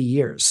for 80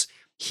 years,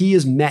 he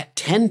has met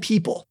 10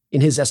 people in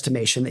his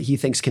estimation that he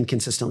thinks can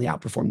consistently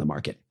outperform the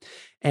market.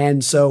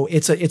 And so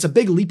it's a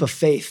big leap of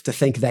faith to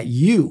think that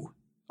you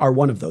are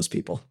one of those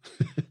people.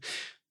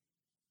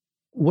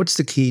 What's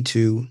the key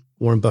to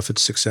Warren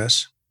Buffett's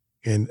success?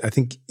 And I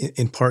think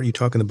in part you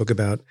talk in the book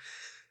about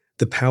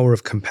the power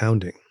of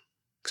compounding.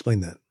 Explain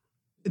that.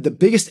 The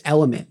biggest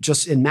element,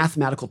 just in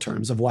mathematical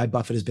terms, of why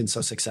Buffett has been so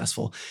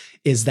successful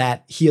is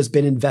that he has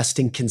been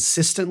investing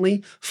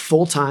consistently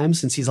full-time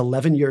since he's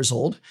 11 years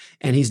old,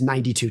 and he's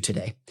 92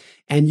 today.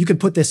 And you could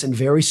put this in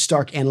very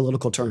stark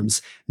analytical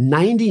terms.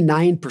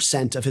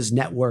 99% of his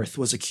net worth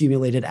was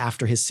accumulated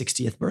after his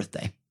 60th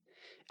birthday.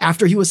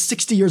 After he was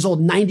 60 years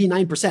old,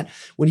 99%.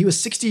 When he was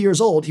 60 years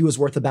old, he was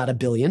worth about $1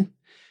 billion.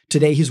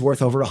 Today, he's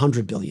worth over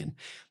 $100 billion.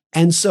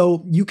 And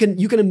so you can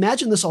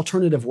imagine this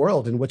alternative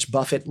world in which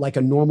Buffett, like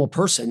a normal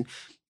person,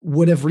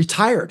 would have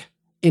retired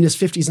in his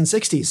 50s and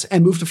 60s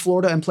and moved to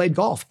Florida and played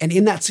golf. And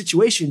in that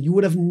situation, you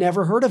would have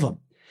never heard of him.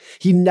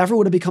 He never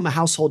would have become a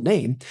household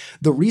name.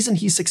 The reason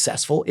he's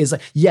successful is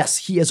that,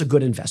 yes, he is a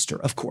good investor,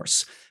 of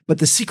course. But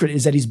the secret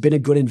is that he's been a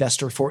good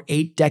investor for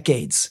 8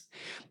 decades.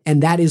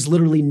 And that is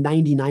literally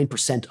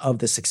 99% of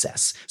the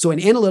success. So in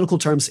analytical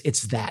terms,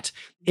 it's that.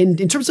 In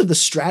terms of the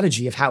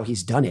strategy of how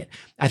he's done it,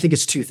 I think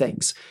it's 2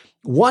 things.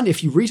 One,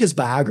 if you read his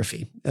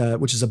biography,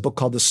 which is a book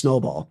called The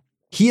Snowball,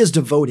 he has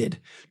devoted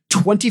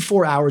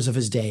 24 hours of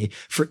his day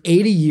for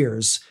 80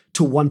 years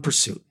to one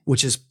pursuit,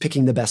 which is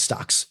picking the best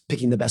stocks,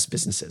 picking the best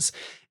businesses.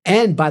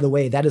 And by the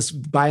way, that has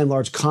by and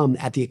large come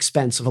at the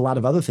expense of a lot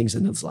of other things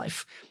in his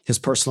life, his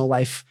personal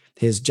life,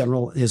 his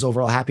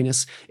overall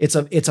happiness. It's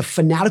a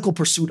fanatical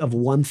pursuit of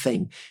one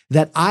thing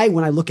that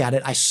when I look at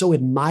it, I so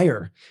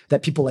admire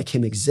that people like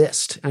him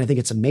exist. And I think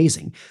it's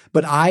amazing.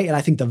 But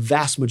I think the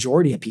vast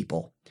majority of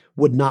people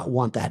would not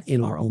want that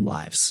in our own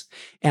lives.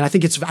 And I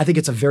think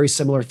it's a very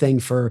similar thing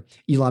for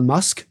Elon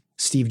Musk,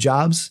 Steve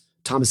Jobs,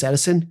 Thomas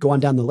Edison, go on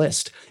down the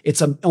list.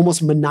 It's an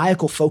almost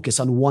maniacal focus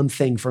on one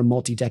thing for a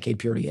multi-decade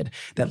period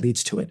that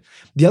leads to it.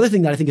 The other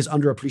thing that I think is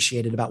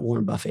underappreciated about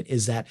Warren Buffett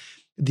is that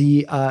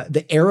the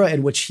era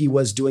in which he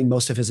was doing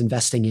most of his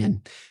investing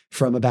in,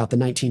 from about the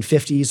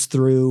 1950s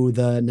through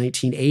the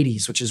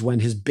 1980s, which is when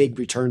his big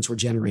returns were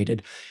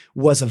generated,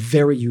 was a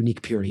very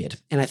unique period.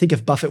 And I think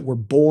if Buffett were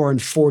born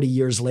 40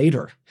 years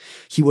later,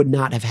 he would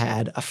not have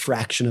had a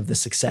fraction of the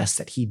success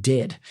that he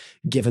did,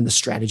 given the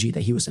strategy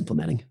that he was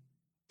implementing.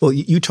 Well,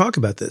 you talk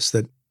about this,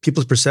 that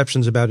people's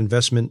perceptions about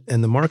investment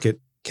and the market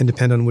can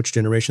depend on which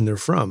generation they're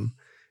from.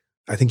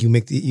 I think you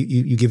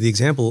give the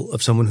example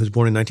of someone who's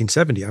born in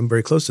 1970. I'm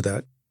very close to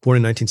that, born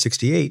in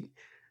 1968.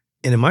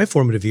 And in my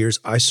formative years,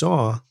 I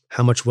saw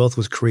how much wealth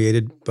was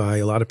created by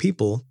a lot of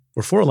people,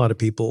 or for a lot of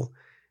people,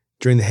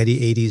 during the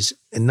heady 80s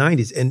and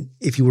 90s. And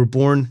if you were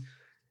born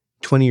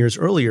 20 years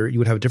earlier, you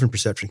would have a different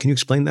perception. Can you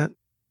explain that?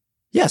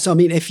 Yeah. So, I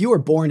mean, if you were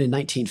born in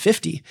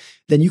 1950,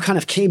 then you kind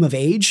of came of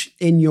age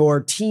in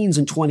your teens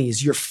and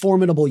 20s, your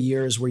formidable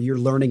years where you're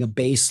learning a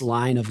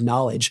baseline of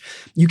knowledge.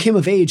 You came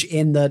of age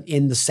in the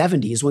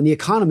 70s when the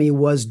economy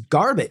was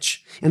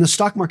garbage and the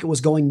stock market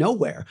was going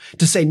nowhere,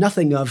 to say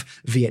nothing of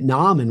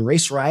Vietnam and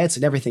race riots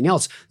and everything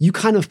else. You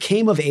kind of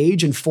came of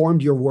age and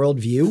formed your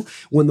worldview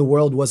when the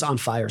world was on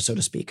fire, so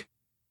to speak.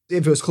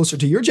 If it was closer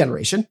to your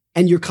generation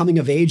and you're coming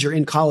of age or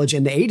in college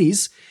in the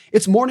 80s,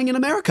 it's morning in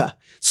America.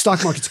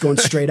 Stock market's going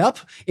straight up.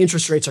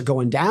 Interest rates are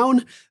going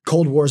down.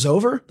 Cold War's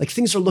over. Like,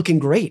 things are looking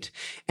great.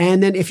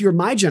 And then if you're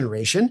my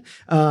generation,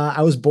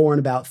 I was born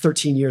about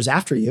 13 years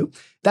after you.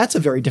 That's a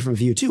very different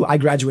view too. I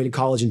graduated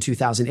college in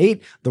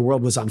 2008. The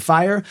world was on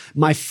fire.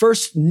 My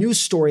first news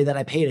story that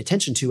I paid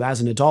attention to as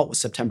an adult was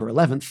September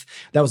 11th.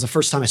 That was the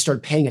first time I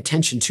started paying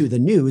attention to the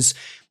news.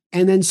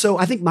 And then, so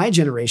I think my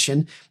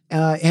generation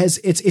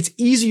it's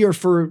easier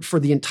for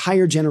the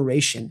entire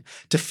generation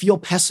to feel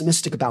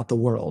pessimistic about the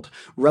world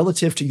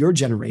relative to your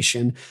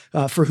generation,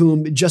 for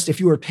whom, just if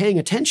you were paying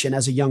attention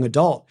as a young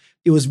adult,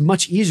 it was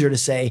much easier to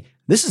say,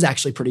 this is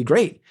actually pretty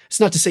great. It's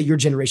not to say your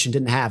generation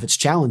didn't have its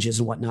challenges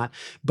and whatnot,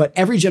 but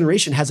every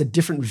generation has a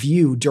different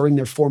view during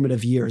their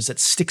formative years that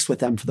sticks with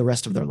them for the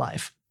rest of their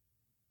life.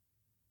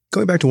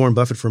 Going back to Warren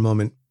Buffett for a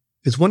moment,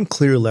 is one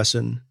clear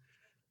lesson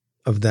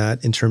of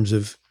that in terms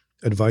of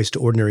advice to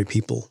ordinary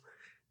people?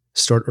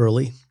 Start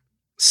early,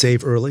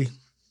 save early.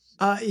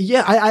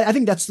 I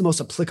think that's the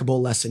most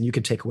applicable lesson you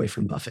could take away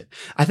from Buffett.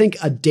 I think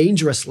a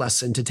dangerous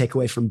lesson to take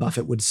away from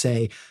Buffett would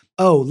say,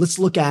 oh, let's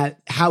look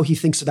at how he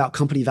thinks about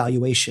company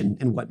valuation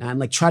and whatnot, and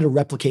like try to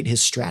replicate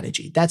his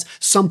strategy.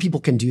 Some people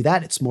can do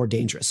that. It's more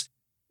dangerous.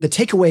 The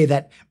takeaway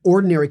that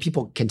ordinary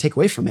people can take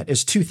away from it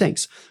is two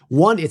things.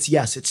 One, it's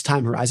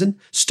time horizon.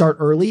 Start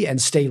early and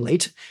stay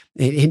late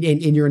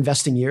in your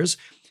investing years.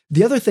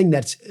 The other thing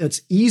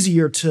that's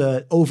easier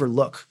to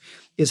overlook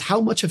is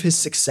how much of his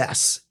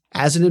success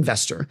as an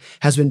investor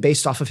has been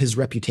based off of his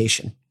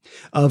reputation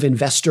of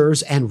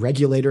investors and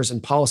regulators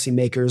and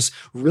policymakers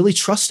really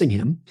trusting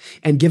him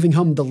and giving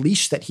him the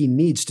leash that he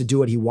needs to do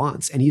what he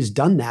wants. And he's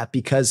done that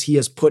because he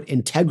has put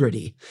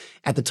integrity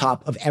at the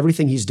top of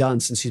everything he's done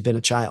since he's been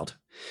a child.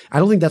 I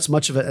don't think that's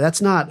much of it.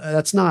 That's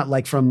not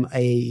like from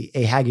a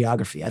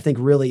hagiography. I think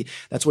really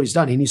that's what he's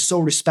done. And he's so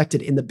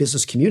respected in the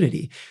business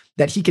community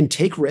that he can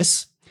take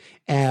risks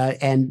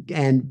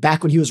and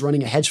back when he was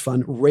running a hedge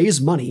fund, raise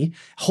money,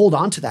 hold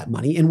on to that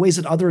money in ways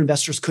that other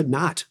investors could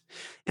not.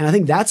 And I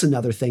think that's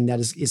another thing that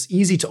is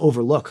easy to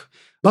overlook.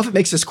 Buffett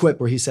makes this quip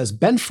where he says,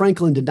 Ben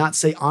Franklin did not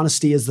say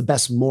honesty is the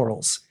best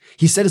morals.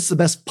 He said it's the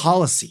best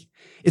policy.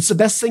 It's the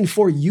best thing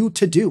for you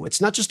to do.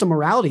 It's not just a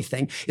morality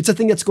thing. It's a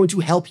thing that's going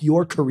to help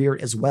your career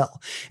as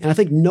well. And I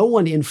think no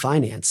one in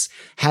finance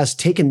has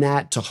taken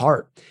that to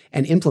heart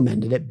and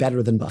implemented it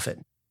better than Buffett.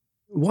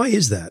 Why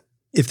is that?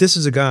 If this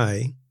is a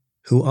guy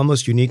who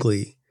almost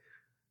uniquely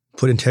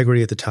put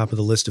integrity at the top of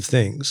the list of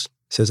things,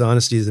 says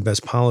honesty is the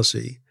best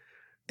policy,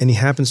 and he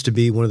happens to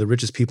be one of the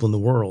richest people in the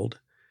world,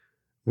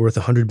 worth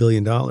 $100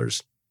 billion,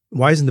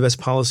 why isn't the best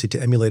policy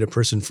to emulate a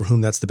person for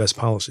whom that's the best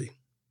policy?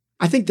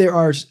 I think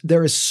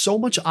there is so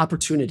much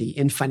opportunity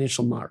in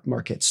financial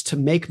markets to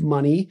make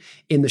money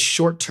in the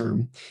short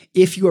term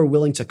if you are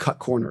willing to cut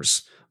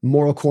corners.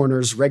 Moral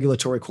corners,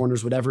 regulatory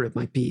corners, whatever it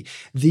might be.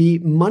 The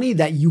money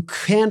that you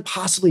can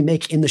possibly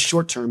make in the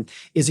short term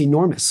is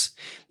enormous.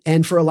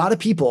 And for a lot of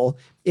people,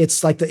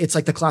 it's like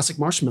the classic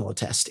marshmallow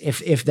test.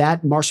 If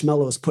that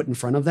marshmallow is put in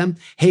front of them,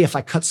 hey, if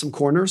I cut some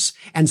corners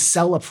and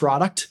sell a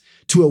product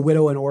to a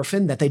widow and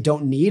orphan that they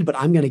don't need, but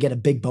I'm going to get a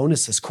big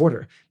bonus this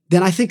quarter,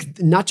 then I think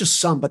not just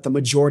some, but the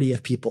majority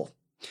of people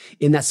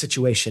in that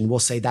situation will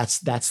say that's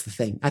the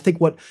thing. I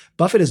think what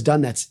Buffett has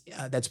done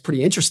that's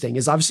pretty interesting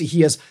is obviously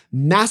he has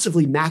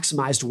massively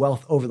maximized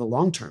wealth over the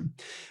long term.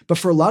 But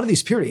for a lot of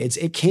these periods,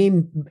 it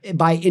came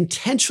by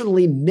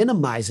intentionally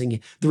minimizing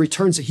the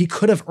returns that he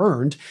could have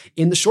earned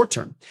in the short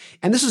term.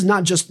 And this is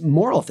not just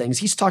moral things.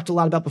 He's talked a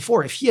lot about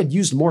before. If he had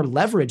used more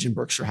leverage in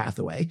Berkshire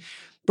Hathaway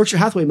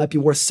might be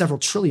worth several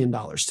 $1 trillion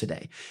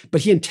today,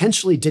 but he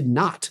intentionally did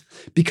not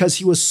because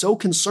he was so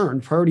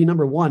concerned. Priority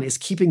number one is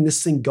keeping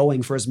this thing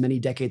going for as many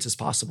decades as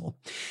possible.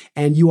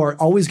 And you are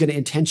always going to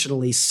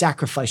intentionally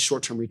sacrifice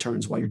short-term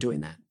returns while you're doing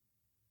that.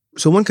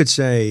 So one could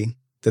say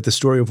that the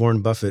story of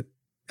Warren Buffett,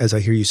 as I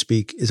hear you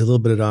speak, is a little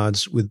bit at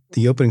odds with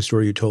the opening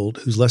story you told,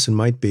 whose lesson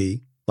might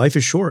be life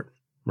is short,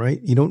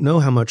 right? You don't know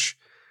how much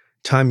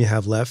time you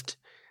have left.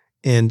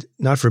 And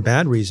not for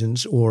bad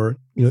reasons or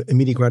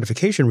immediate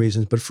gratification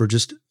reasons, but for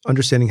just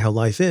understanding how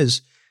life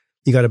is,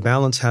 you got to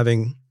balance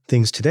having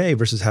things today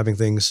versus having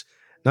things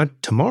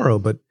not tomorrow,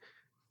 but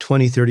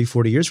 20, 30,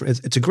 40 years.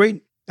 It's a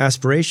great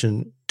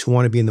aspiration to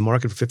want to be in the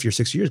market for 50 or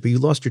 60 years, but you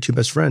lost your two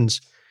best friends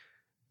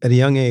at a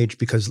young age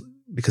because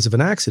of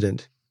an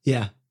accident.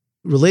 Yeah.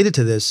 Related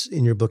to this,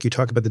 in your book, you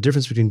talk about the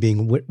difference between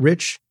being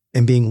rich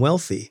and being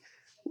wealthy.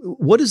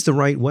 What is the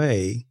right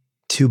way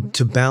to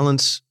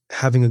balance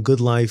having a good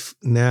life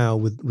now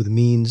with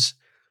means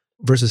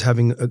versus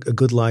having a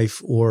good life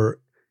or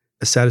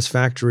a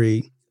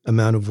satisfactory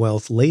amount of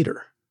wealth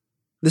later?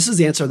 This is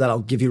the answer that I'll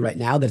give you right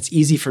now. That's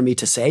easy for me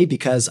to say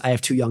because I have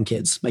two young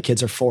kids. My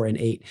kids are 4 and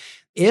 8.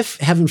 If,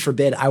 heaven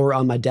forbid, I were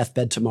on my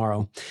deathbed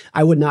tomorrow,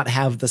 I would not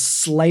have the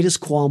slightest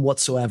qualm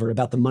whatsoever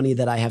about the money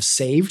that I have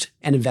saved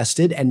and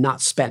invested and not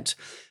spent,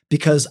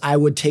 because I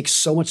would take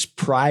so much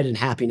pride and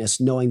happiness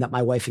knowing that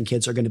my wife and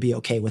kids are going to be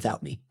okay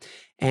without me.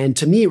 And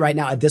to me right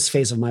now, at this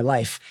phase of my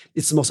life,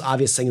 it's the most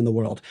obvious thing in the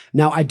world.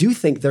 Now, I do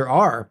think there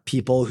are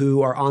people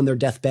who are on their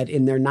deathbed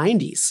in their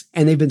 90s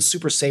and they've been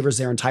super savers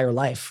their entire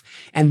life.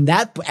 And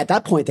that at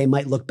that point, they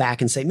might look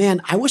back and say,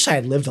 man, I wish I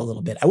had lived a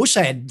little bit. I wish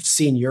I had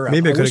seen Europe.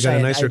 Maybe I could have got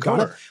a nicer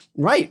car.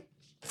 Right.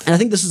 And I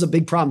think this is a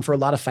big problem for a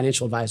lot of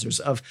financial advisors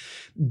of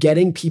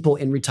getting people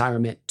in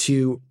retirement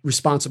to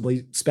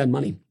responsibly spend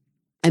money.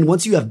 And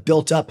once you have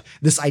built up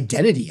this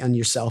identity on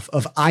yourself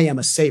of I am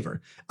a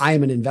saver, I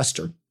am an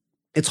investor,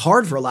 it's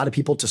hard for a lot of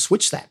people to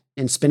switch that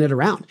and spin it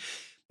around.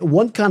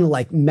 One kind of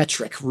like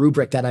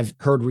rubric that I've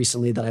heard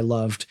recently that I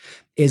loved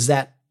is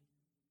that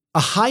a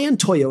high-end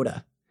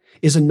Toyota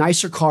is a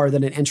nicer car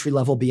than an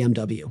entry-level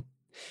BMW,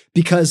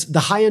 because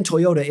the high-end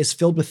Toyota is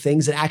filled with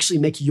things that actually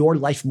make your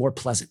life more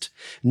pleasant.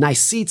 Nice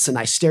seats, a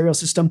nice stereo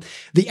system.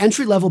 The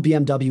entry-level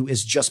BMW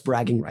is just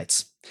bragging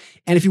rights.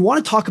 And if you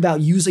want to talk about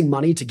using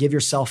money to give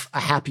yourself a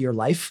happier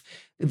life,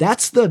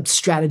 That's the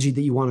strategy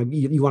that you want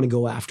to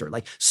go after.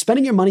 Like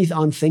spending your money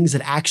on things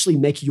that actually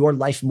make your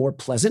life more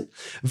pleasant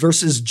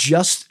versus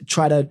just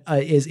try to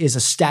is a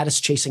status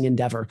chasing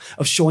endeavor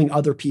of showing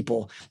other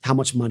people how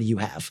much money you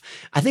have.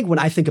 I think when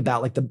I think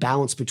about like the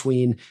balance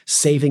between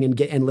saving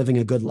and living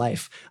a good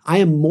life, I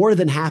am more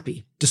than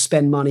happy to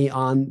spend money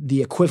on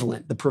the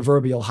equivalent, the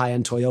proverbial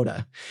high-end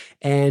Toyota.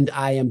 And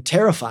I am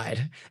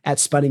terrified at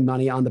spending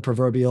money on the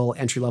proverbial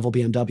entry-level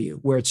BMW,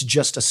 where it's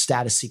just a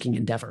status-seeking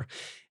endeavor.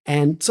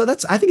 And so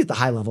I think at the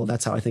high level,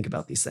 that's how I think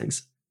about these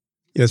things.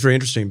 Yeah, it's very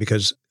interesting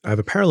because I have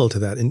a parallel to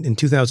that. In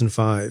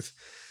 2005,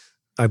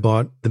 I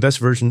bought the best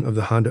version of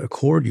the Honda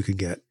Accord you could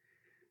get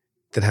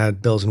that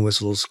had bells and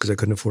whistles because I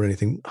couldn't afford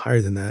anything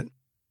higher than that.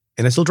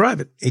 And I still drive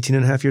it 18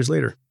 and a half years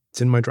later.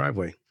 It's in my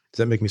driveway. Does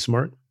that make me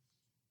smart?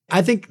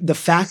 I think the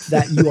fact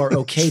that you are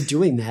okay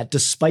doing that,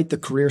 despite the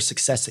career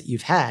success that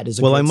you've had, is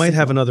well. I might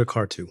have another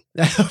car too.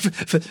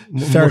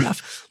 Fair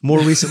enough. More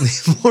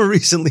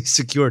recently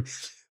secured,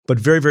 but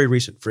very, very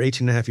recent. For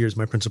 18 and a half years,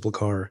 my principal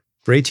car.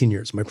 For 18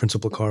 years, my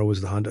principal car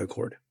was the Honda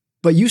Accord.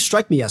 But you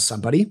strike me as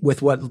somebody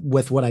with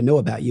what I know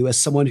about you as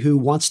someone who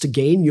wants to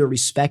gain your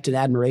respect and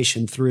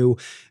admiration through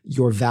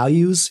your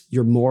values,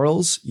 your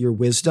morals, your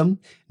wisdom,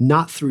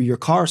 not through your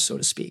car, so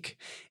to speak.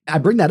 I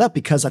bring that up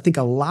because I think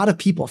a lot of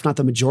people, if not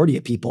the majority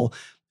of people,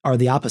 are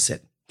the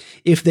opposite.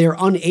 If they're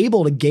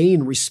unable to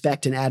gain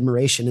respect and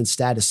admiration and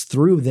status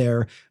through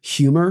their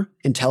humor,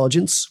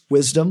 intelligence,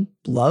 wisdom,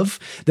 love,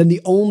 then the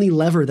only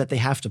lever that they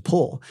have to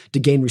pull to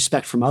gain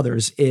respect from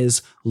others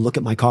is look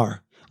at my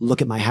car,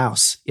 look at my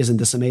house. Isn't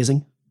this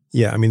amazing?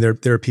 Yeah, I mean,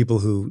 there are people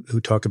who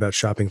talk about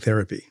shopping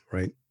therapy,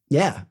 right?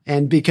 Yeah.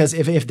 And because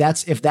if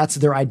that's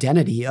their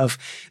identity of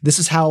this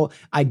is how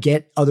I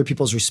get other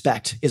people's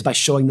respect is by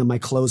showing them my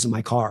clothes and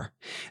my car.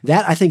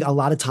 That I think a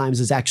lot of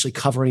times is actually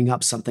covering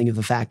up something of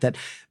the fact that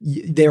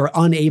they're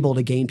unable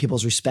to gain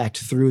people's respect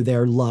through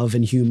their love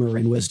and humor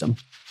and wisdom.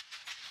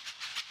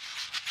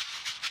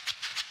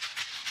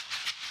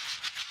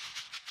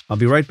 I'll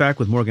be right back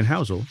with Morgan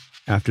Housel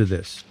after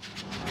this.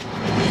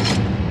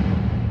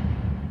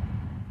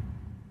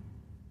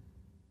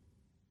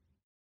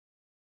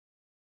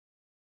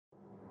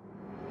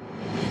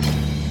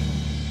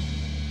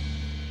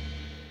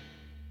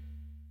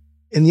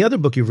 In the other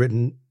book you've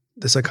written,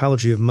 The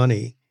Psychology of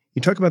Money,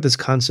 you talk about this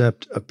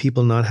concept of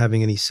people not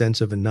having any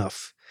sense of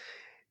enough.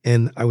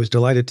 And I was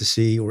delighted to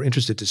see, or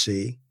interested to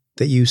see,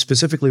 that you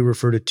specifically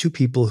refer to two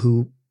people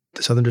who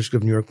the Southern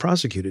District of New York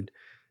prosecuted,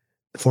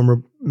 the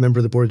former member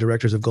of the board of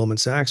directors of Goldman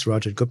Sachs,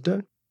 Rajat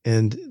Gupta,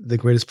 and the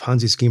greatest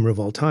Ponzi schemer of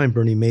all time,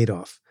 Bernie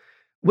Madoff.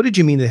 What did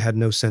you mean they had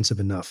no sense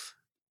of enough?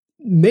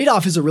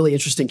 Madoff is a really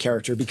interesting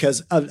character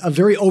because a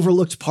very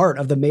overlooked part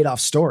of the Madoff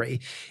story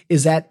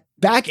is that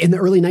back in the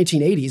early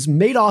 1980s,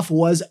 Madoff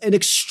was an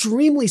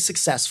extremely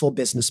successful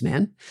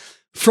businessman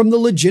from the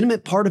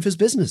legitimate part of his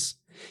business.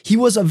 He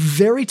was a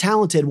very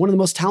talented, one of the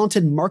most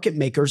talented market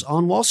makers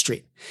on Wall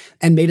Street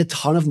and made a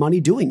ton of money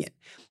doing it.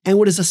 And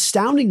what is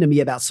astounding to me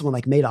about someone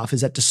like Madoff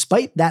is that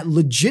despite that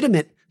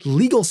legitimate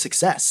legal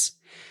success,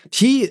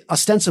 he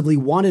ostensibly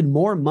wanted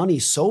more money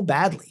so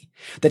badly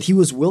that he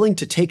was willing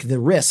to take the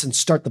risks and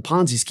start the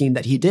Ponzi scheme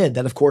that he did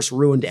that, of course,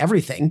 ruined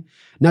everything,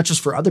 not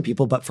just for other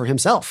people, but for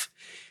himself.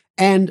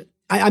 And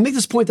I make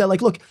this point that,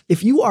 like, look,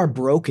 if you are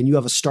broke and you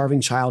have a starving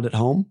child at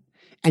home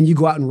and you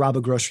go out and rob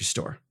a grocery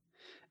store,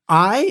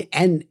 I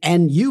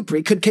and you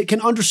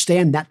can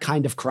understand that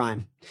kind of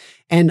crime.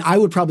 And I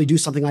would probably do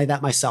something like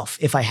that myself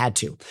if I had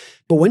to.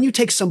 But when you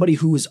take somebody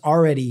who is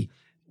already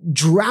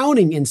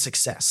drowning in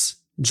success,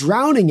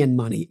 drowning in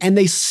money, and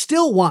they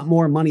still want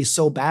more money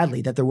so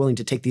badly that they're willing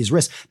to take these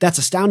risks, that's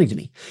astounding to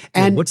me.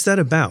 And what's that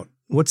about?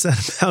 What's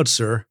that about,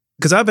 sir?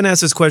 Because I've been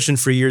asked this question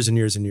for years and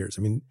years and years.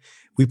 I mean,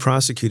 we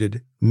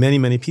prosecuted many,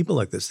 many people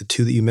like this, the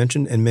two that you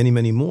mentioned, and many,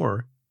 many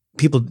more.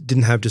 People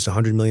didn't have just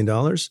 $100 million.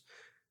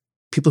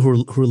 People who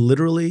are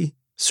literally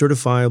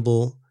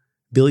certifiable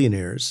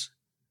billionaires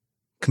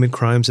commit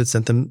crimes that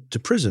sent them to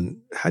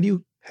prison. How do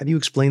you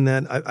explain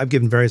that? I've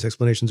given various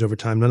explanations over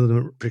time. None of them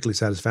are particularly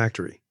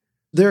satisfactory.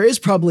 There is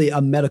probably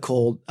a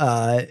medical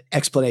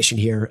explanation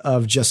here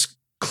of just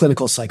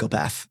clinical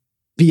psychopath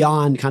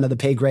beyond kind of the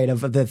pay grade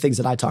of the things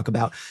that I talk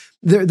about.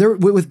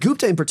 With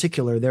Gupta in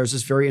particular, there's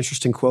this very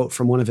interesting quote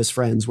from one of his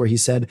friends where he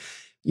said,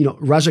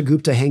 Rajat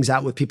Gupta hangs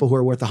out with people who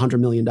are worth $100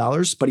 million,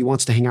 but he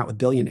wants to hang out with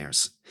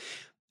billionaires.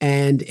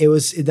 And it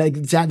was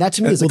that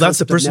to me is that's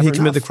the person he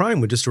committed the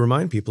crime with. Just to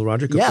remind people,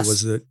 Rajat Gupta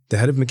was the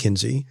head of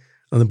McKinsey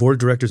on the board of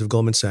directors of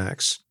Goldman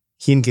Sachs.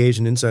 He engaged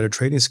in an insider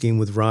trading scheme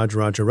with Raj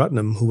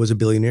Rajaratnam, who was a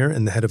billionaire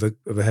and the head of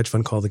a hedge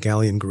fund called the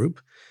Galleon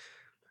Group.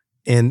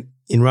 And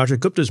in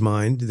Rajat Gupta's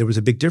mind, there was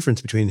a big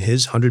difference between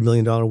his $100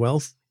 million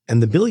wealth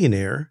and the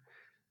billionaire.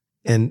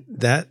 And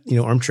that,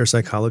 armchair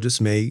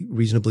psychologists may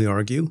reasonably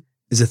argue,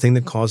 is the thing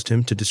that caused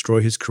him to destroy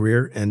his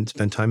career and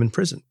spend time in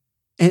prison.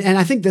 And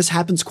I think this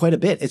happens quite a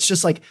bit. It's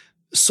just like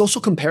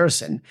social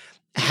comparison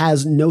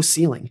has no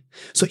ceiling.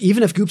 So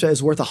even if Gupta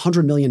is worth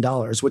 $100 million,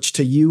 which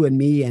to you and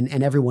me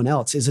and everyone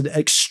else is an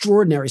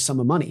extraordinary sum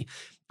of money,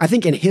 I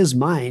think in his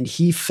mind,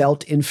 he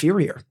felt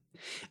inferior.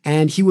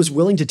 And he was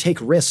willing to take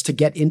risks to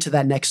get into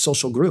that next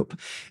social group.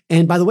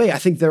 And by the way, I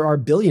think there are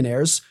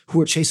billionaires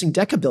who are chasing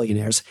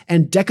decabillionaires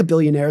and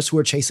decabillionaires who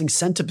are chasing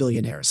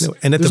centabillionaires. No,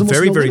 and at the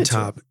very, very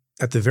top,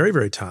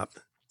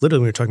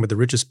 literally when you're talking about the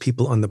richest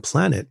people on the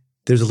planet,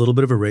 there's a little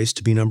bit of a race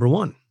to be number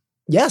one.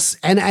 Yes.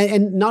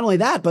 And not only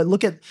that, but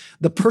look at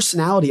the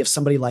personality of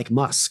somebody like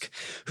Musk,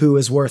 who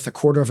is worth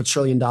 $250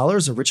 billion,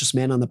 the richest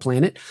man on the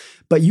planet.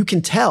 But you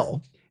can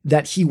tell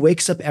that he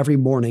wakes up every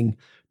morning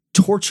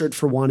tortured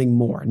for wanting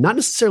more, not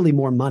necessarily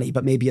more money,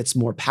 but maybe it's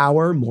more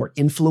power, more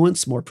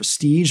influence, more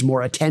prestige,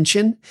 more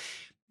attention.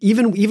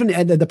 Even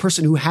the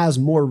person who has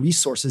more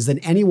resources than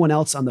anyone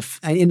else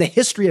in the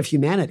history of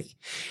humanity,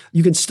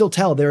 you can still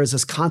tell there is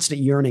this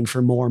constant yearning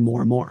for more and more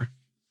and more.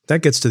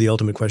 That gets to the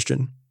ultimate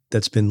question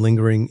that's been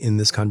lingering in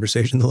this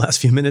conversation the last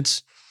few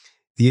minutes.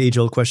 The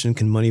age-old question,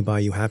 can money buy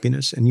you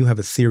happiness? And you have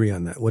a theory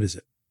on that. What is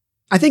it?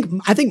 I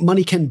think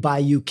money can buy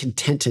you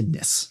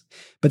contentedness,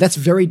 but that's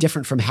very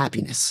different from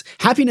happiness.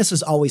 Happiness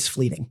is always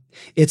fleeting.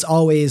 It's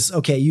always,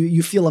 okay,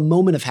 you feel a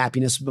moment of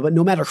happiness, but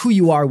no matter who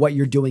you are, what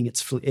you're doing,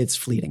 it's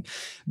fleeting.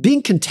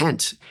 Being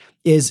content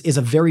is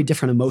a very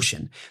different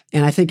emotion.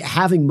 And I think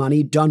having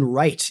money done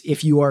right,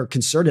 if you are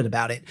concerted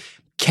about it,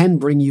 can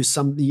bring you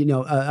some,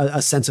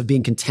 a sense of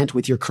being content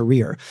with your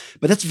career.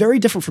 But that's very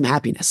different from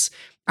happiness.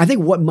 I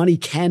think what money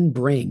can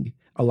bring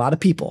a lot of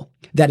people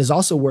that is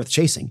also worth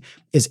chasing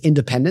is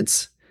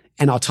independence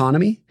and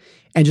autonomy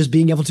and just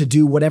being able to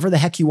do whatever the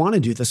heck you want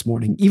to do this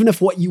morning. Even if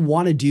what you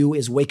want to do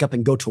is wake up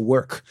and go to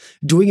work,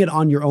 doing it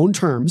on your own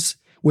terms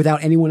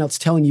without anyone else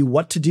telling you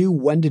what to do,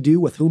 when to do,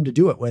 with whom to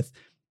do it with,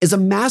 is a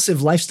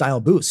massive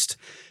lifestyle boost.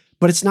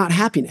 But it's not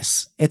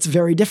happiness. It's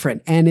very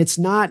different. And it's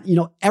not,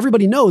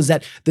 everybody knows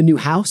that the new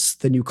house,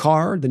 the new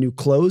car, the new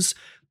clothes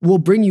will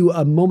bring you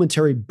a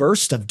momentary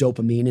burst of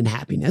dopamine and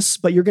happiness,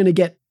 but you're going to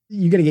get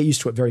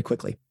used to it very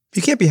quickly.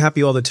 You can't be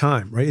happy all the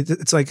time, right?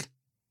 It's like,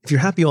 if you're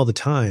happy all the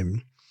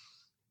time,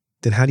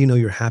 then how do you know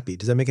you're happy?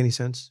 Does that make any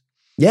sense?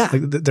 Yeah.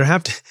 Like there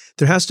have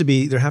to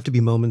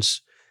be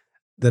moments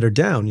that are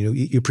down.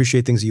 You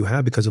appreciate things that you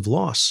have because of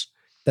loss.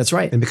 That's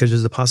right. And because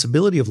there's the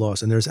possibility of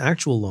loss and there's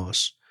actual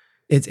loss.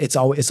 It's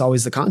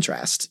always the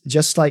contrast.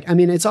 Just like,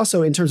 it's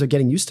also in terms of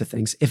getting used to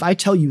things. If I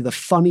tell you the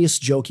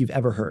funniest joke you've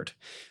ever heard,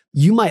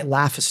 you might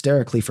laugh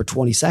hysterically for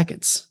 20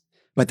 seconds,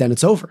 but then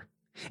it's over.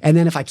 And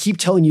then if I keep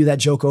telling you that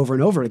joke over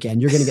and over again,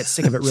 you're going to get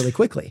sick of it really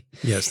quickly.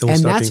 Yes, then we'll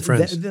stop being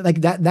friends.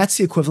 That's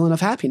the equivalent of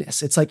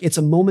happiness. It's like, it's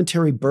a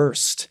momentary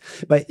burst.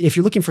 But if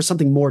you're looking for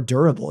something more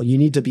durable, you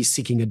need to be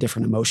seeking a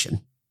different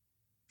emotion.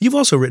 You've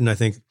also written, I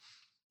think,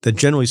 that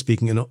generally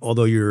speaking, and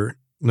although you're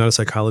not a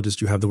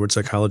psychologist, you have the word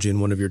psychology in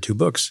one of your two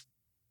books,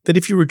 that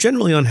if you were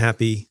generally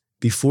unhappy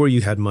before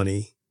you had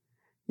money,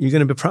 you're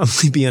going to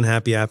probably be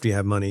unhappy after you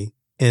have money.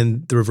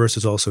 And the reverse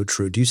is also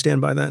true. Do you stand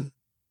by that?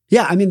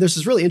 Yeah, there's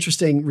this really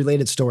interesting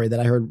related story that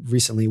I heard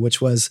recently,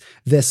 which was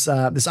this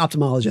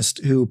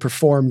ophthalmologist who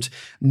performed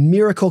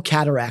miracle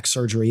cataract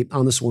surgery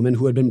on this woman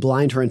who had been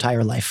blind her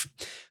entire life.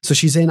 So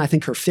she's in, I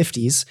think, her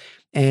 50s,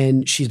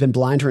 and she's been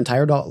blind her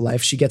entire adult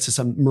life. She gets this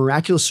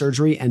miraculous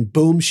surgery, and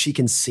boom, she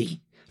can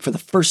see for the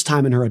first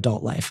time in her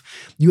adult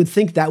life. You would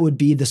think that would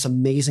be this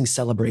amazing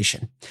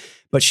celebration.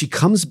 But she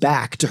comes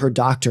back to her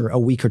doctor a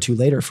week or two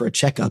later for a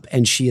checkup,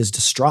 and she is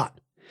distraught.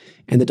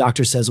 And the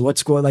doctor says,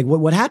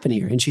 what happened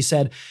here? And she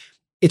said,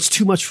 it's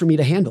too much for me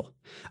to handle.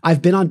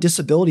 I've been on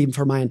disability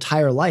for my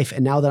entire life.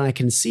 And now that I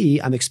can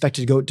see, I'm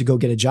expected to go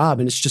get a job.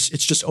 And it's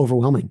just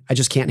overwhelming. I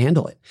just can't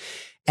handle it.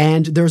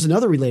 And there's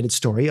another related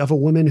story of a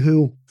woman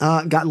who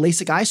got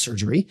LASIK eye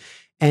surgery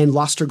and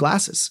lost her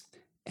glasses.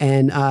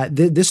 And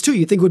this too,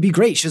 you think would be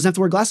great. She doesn't have to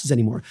wear glasses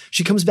anymore.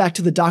 She comes back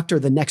to the doctor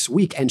the next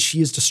week and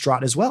she is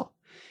distraught as well.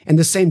 And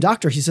the same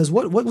doctor, he says,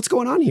 what's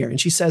going on here? And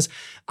she says,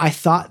 I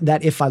thought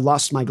that if I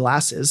lost my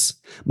glasses,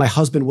 my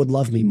husband would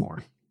love me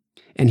more.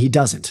 And he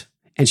doesn't.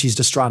 And she's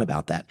distraught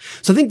about that.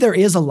 So I think there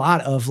is a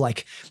lot of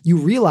you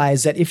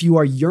realize that if you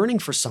are yearning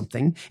for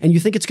something and you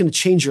think it's going to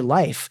change your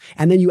life,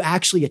 and then you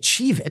actually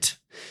achieve it,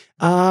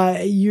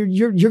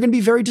 you're going to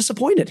be very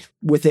disappointed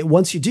with it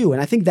once you do.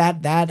 And I think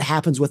that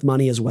happens with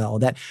money as well,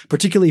 that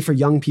particularly for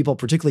young people,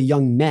 particularly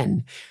young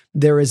men,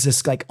 there is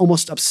this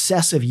almost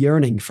obsessive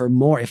yearning for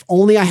more. If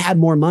only I had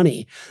more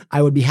money,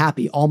 I would be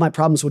happy. All my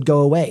problems would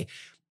go away.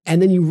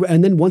 And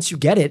then once you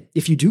get it,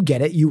 if you do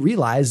get it, you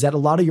realize that a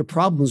lot of your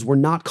problems were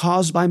not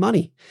caused by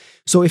money.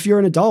 So if you're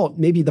an adult,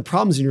 maybe the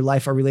problems in your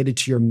life are related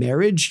to your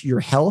marriage, your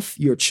health,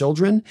 your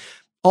children.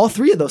 All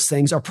three of those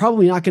things are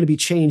probably not going to be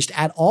changed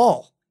at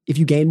all if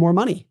you gain more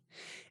money.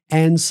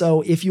 And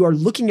so if you are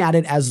looking at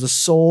it as the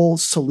sole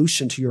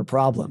solution to your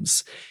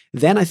problems,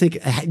 then I think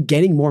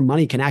getting more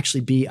money can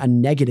actually be a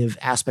negative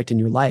aspect in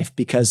your life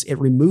because it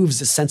removes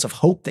the sense of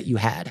hope that you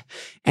had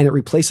and it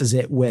replaces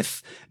it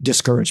with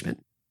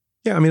discouragement.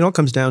 Yeah, it all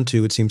comes down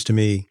to, it seems to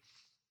me,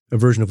 a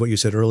version of what you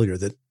said earlier,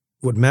 that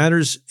what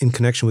matters in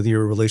connection with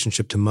your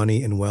relationship to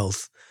money and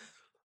wealth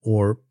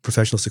or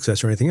professional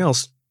success or anything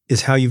else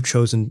is how you've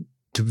chosen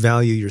to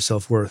value your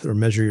self-worth or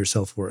measure your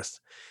self-worth.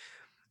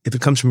 If it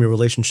comes from your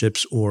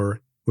relationships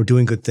or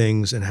doing good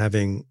things and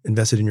having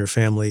invested in your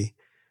family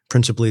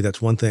principally,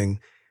 that's one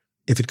thing.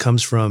 If it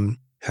comes from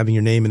having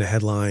your name in a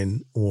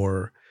headline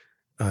or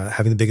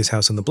having the biggest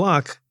house on the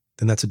block,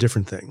 then that's a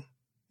different thing.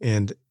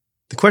 And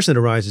the question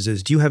that arises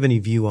is, do you have any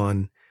view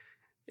on,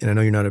 and I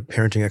know you're not a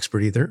parenting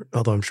expert either,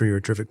 although I'm sure you're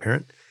a terrific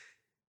parent,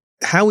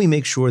 how we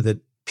make sure that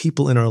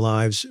people in our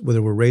lives,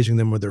 whether we're raising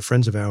them or they're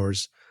friends of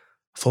ours,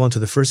 fall into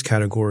the first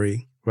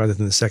category rather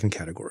than the second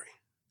category?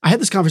 I had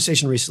this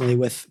conversation recently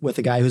with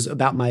a guy who's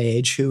about my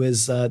age, who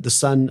is the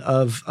son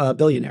of a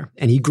billionaire.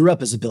 And he grew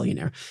up as a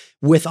billionaire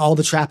with all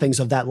the trappings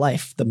of that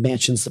life, the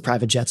mansions, the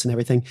private jets and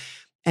everything.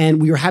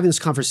 And we were having this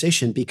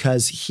conversation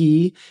because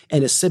he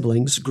and his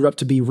siblings grew up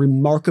to be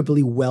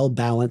remarkably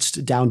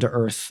well-balanced,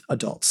 down-to-earth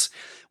adults,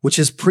 which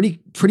is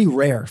pretty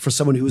rare for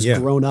someone who's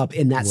grown up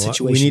in that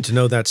situation. We need to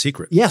know that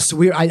secret. Yes.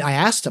 I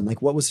asked him,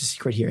 like, what was the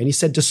secret here? And he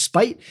said,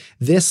 despite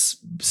this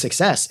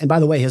success, and by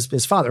the way,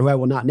 his father, who I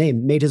will not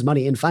name, made his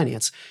money in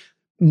finance.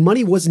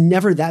 Money was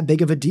never that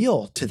big of a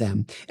deal to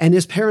them. And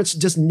his parents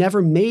just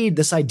never made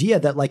this idea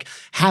that like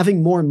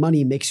having more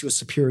money makes you a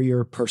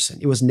superior person.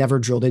 It was never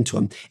drilled into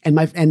him.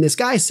 And this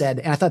guy said,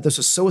 and I thought this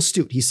was so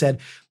astute, he said,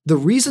 the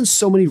reason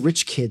so many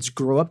rich kids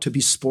grow up to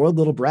be spoiled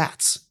little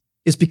brats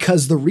is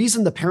because the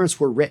reason the parents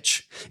were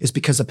rich is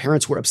because the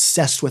parents were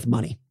obsessed with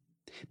money.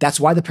 That's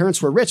why the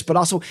parents were rich, but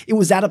also it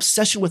was that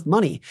obsession with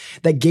money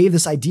that gave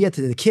this idea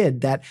to the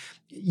kid that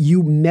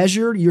you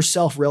measure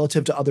yourself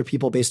relative to other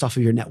people based off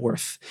of your net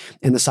worth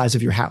and the size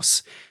of your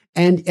house.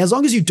 And as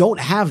long as you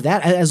don't have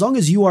that, as long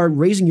as you are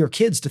raising your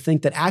kids to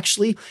think that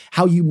actually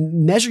how you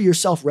measure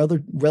yourself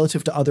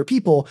relative to other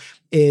people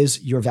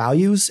is your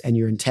values and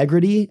your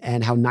integrity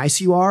and how nice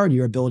you are and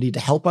your ability to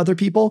help other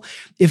people,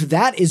 if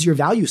that is your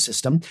value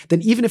system,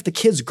 then even if the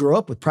kids grow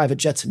up with private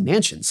jets and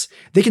mansions,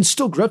 they can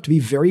still grow up to be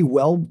very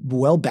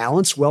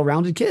well-balanced,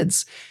 well-rounded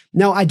kids.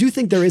 Now, I do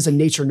think there is a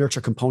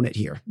nature-nurture component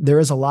here. There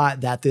is a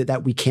lot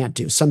that we can't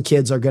do. Some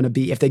kids are going to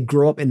be, if they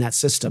grow up in that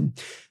system,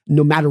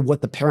 no matter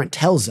what the parent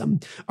tells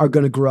them, are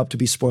going to grow up to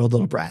be spoiled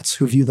little brats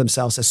who view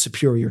themselves as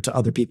superior to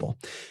other people.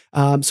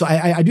 So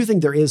I do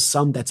think there is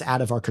some that's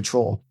out of our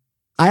control.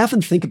 I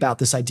often think about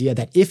this idea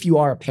that if you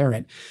are a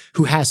parent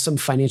who has some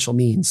financial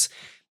means,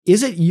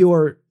 is it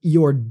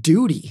your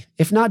duty,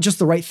 if not just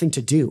the right thing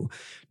to do,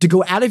 to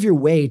go out of your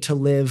way to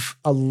live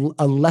a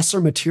lesser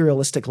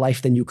materialistic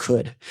life than you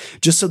could,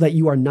 just so that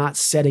you are not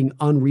setting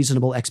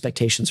unreasonable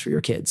expectations for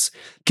your kids?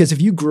 Because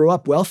if you grow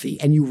up wealthy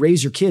and you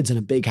raise your kids in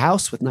a big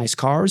house with nice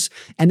cars,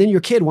 and then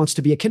your kid wants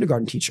to be a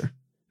kindergarten teacher,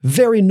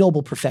 very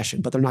noble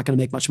profession, but they're not going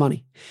to make much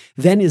money,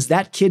 then is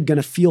that kid going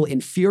to feel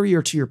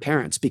inferior to your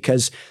parents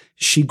because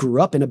she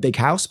grew up in a big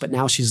house, but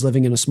now she's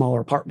living in a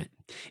smaller apartment?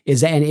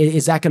 Is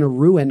that going to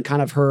ruin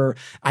kind of her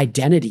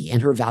identity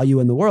and her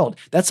value in the world?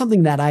 That's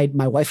something that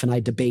my wife and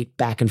I debate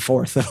back and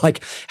forth.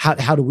 Like,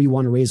 how do we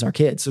want to raise our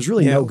kids? There's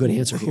really no good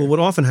answer here. Well, what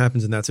often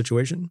happens in that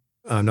situation,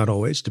 not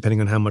always, depending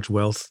on how much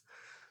wealth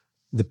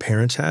the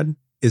parents had,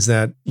 is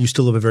that you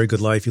still live a very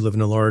good life. You live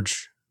in a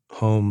large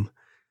home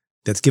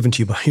that's given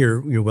to you by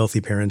your wealthy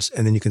parents,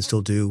 and then you can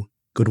still do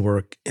good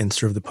work and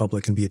serve the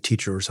public and be a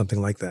teacher or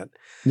something like that.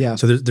 Yeah.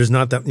 So there's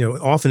not that,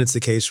 often it's the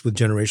case with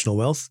generational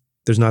wealth.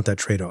 There's not that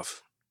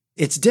trade-off.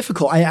 It's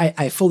difficult.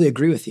 I fully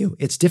agree with you.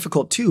 It's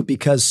difficult too,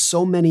 because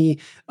so many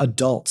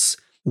adults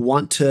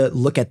want to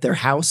look at their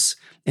house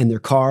and their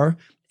car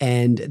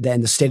and then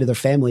the state of their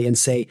family and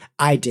say,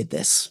 I did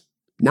this.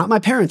 Not my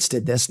parents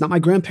did this, not my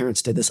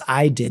grandparents did this,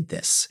 I did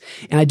this.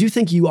 And I do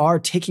think you are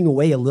taking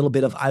away a little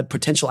bit of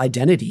potential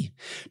identity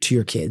to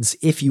your kids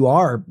if you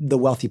are the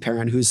wealthy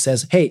parent who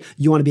says, hey,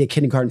 you want to be a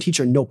kindergarten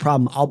teacher? No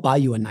problem, I'll buy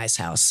you a nice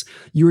house.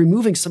 You're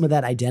removing some of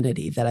that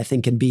identity that I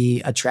think can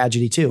be a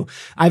tragedy too.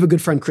 I have a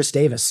good friend, Chris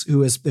Davis,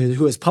 who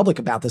is public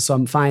about this, so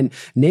I'm fine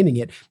naming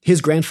it. His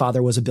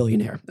grandfather was a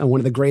billionaire and one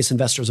of the greatest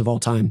investors of all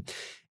time.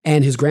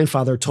 And his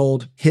grandfather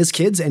told his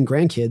kids and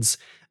grandkids,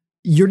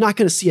 you're not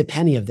going to see a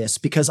penny of this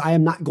because I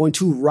am not going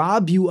to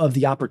rob you of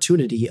the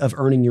opportunity of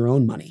earning your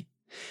own money.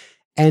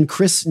 And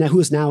Chris, now who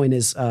is now in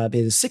his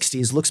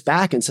 60s, looks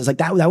back and says, like,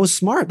 that was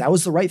smart. That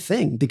was the right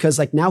thing, because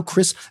like now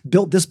Chris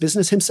built this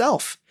business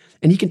himself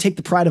and he can take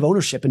the pride of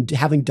ownership and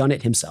having done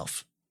it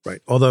himself.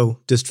 Right.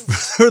 Although, just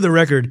for the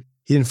record,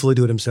 he didn't fully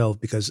do it himself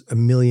because a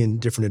million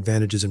different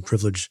advantages and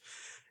privileges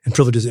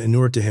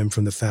inured to him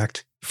from the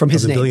fact from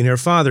his name. Billionaire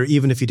father,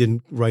 even if he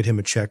didn't write him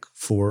a check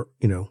for,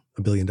 $1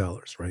 billion,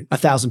 right?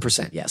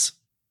 1,000%, yes.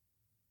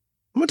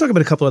 I'm going to talk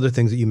about a couple other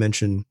things that you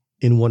mention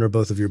in one or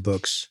both of your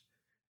books.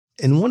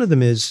 And one of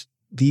them is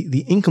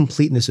the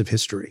incompleteness of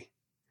history.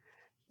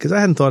 Because I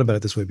hadn't thought about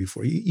it this way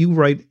before. You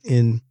write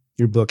in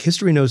your book,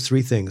 history knows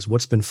three things: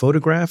 what's been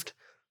photographed,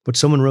 what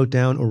someone wrote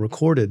down or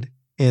recorded,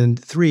 and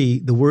three,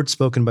 the words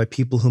spoken by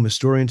people whom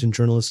historians and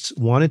journalists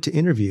wanted to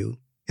interview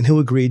and who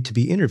agreed to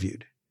be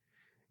interviewed.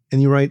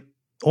 And you write,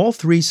 all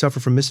three suffer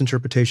from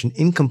misinterpretation,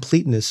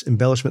 incompleteness,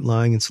 embellishment,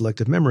 lying, and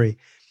selective memory.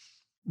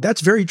 That's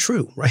very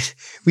true, right?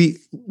 We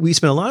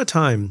spend a lot of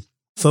time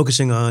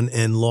focusing on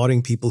and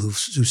lauding people who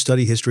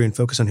study history and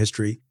focus on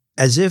history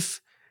as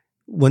if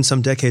when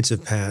some decades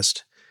have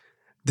passed,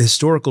 the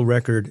historical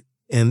record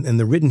and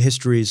the written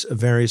histories of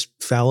various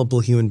fallible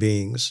human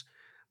beings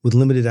with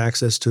limited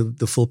access to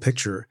the full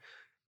picture.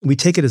 We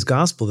take it as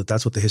gospel that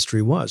that's what the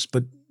history was,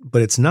 but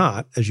it's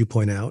not, as you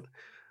point out.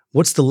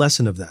 What's the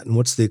lesson of that, and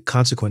what's the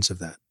consequence of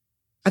that?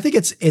 I think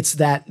it's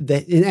that,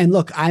 and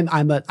look,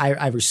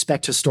 I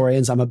respect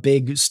historians. I'm a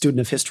big student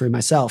of history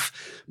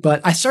myself,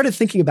 but I started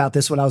thinking about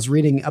this when I was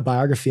reading a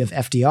biography of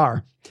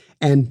FDR.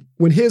 And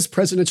when his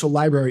presidential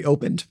library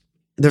opened,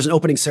 there's an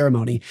opening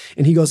ceremony,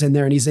 and he goes in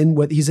there and he's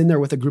in there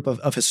with a group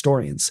of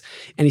historians,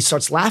 and he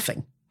starts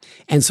laughing.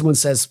 And someone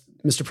says,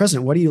 "Mr.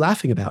 President, what are you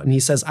laughing about?" And he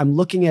says, "I'm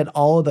looking at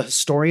all of the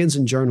historians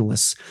and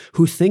journalists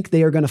who think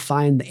they are going to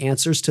find the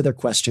answers to their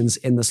questions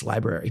in this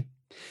library."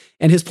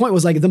 And his point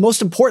was like the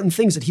most important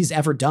things that he's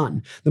ever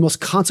done, the most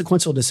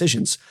consequential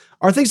decisions,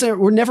 are things that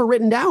were never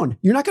written down.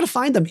 You're not going to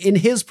find them in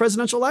his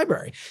presidential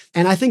library.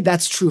 And I think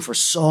that's true for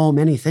so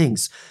many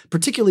things,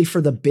 particularly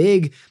for the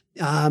big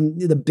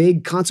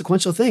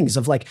consequential things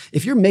of like,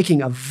 if you're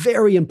making a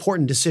very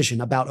important decision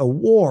about a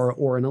war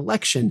or an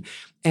election,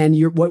 and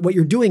what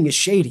you're doing is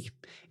shady,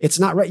 it's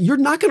not right. You're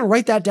not going to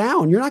write that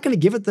down. You're not going to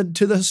give it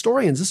to the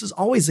historians. This is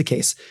always the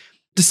case.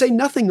 To say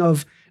nothing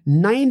of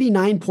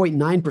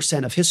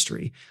 99.9% of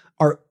history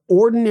are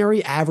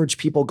ordinary, average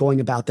people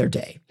going about their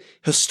day.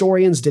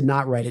 Historians did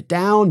not write it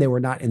down. They were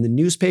not in the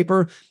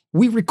newspaper.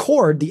 We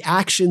record the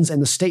actions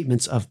and the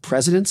statements of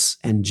presidents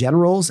and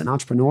generals and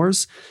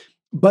entrepreneurs.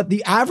 But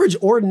the average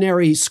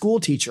ordinary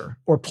school teacher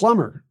or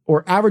plumber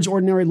or average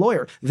ordinary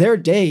lawyer, their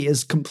day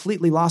is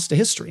completely lost to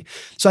history.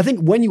 So I think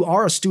when you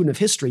are a student of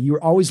history,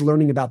 you're always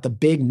learning about the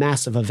big,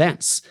 massive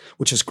events,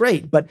 which is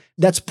great, but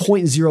that's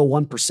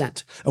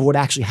 0.01% of what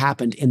actually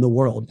happened in the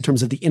world in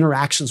terms of the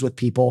interactions with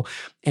people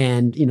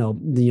and,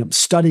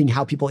 studying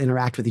how people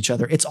interact with each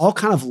other. It's all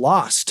kind of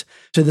lost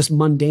to this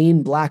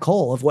mundane black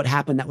hole of what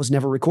happened that was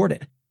never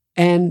recorded.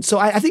 And so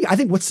I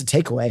think what's the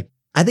takeaway?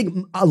 I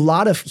think a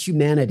lot of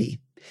humanity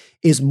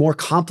is more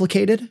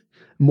complicated,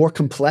 more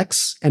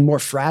complex, and more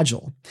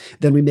fragile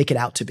than we make it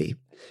out to be.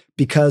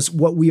 Because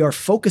what we are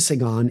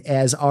focusing on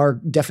as our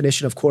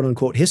definition of quote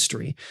unquote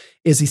history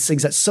is these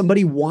things that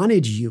somebody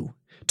wanted you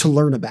to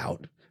learn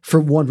about for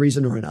one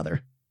reason or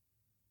another.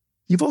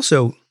 You've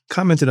also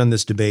commented on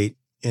this debate,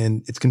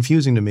 and it's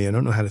confusing to me. I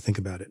don't know how to think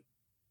about it.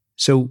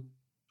 So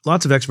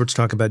lots of experts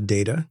talk about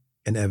data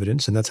and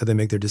evidence, and that's how they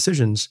make their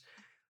decisions.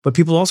 But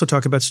people also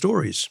talk about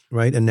stories,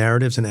 right? And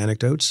narratives and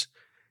anecdotes.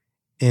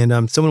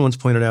 And someone once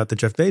pointed out that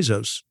Jeff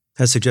Bezos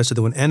has suggested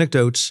that when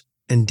anecdotes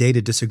and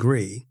data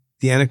disagree,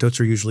 the anecdotes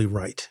are usually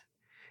right.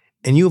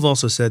 And you have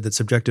also said that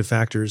subjective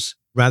factors,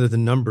 rather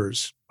than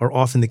numbers, are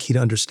often the key to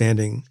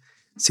understanding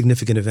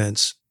significant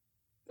events.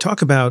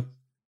 Talk about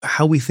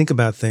how we think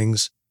about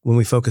things when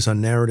we focus on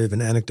narrative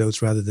and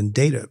anecdotes rather than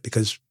data,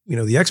 because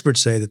the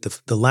experts say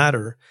that the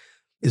latter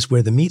is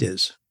where the meat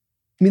is.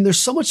 I mean, there's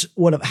so much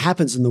what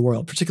happens in the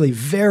world, particularly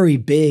very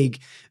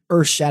big,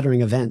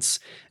 earth-shattering events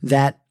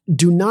that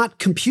do not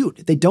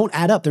compute. They don't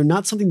add up. They're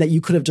not something that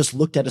you could have just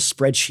looked at a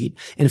spreadsheet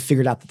and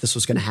figured out that this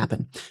was going to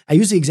happen. I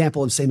use the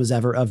example of same as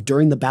ever of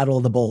during the Battle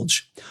of the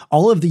Bulge,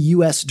 all of the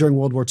U.S. during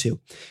World War II,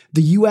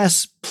 the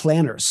U.S.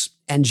 planners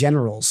and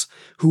generals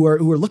who are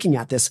looking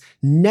at this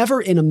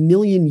never in a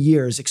million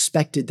years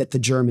expected that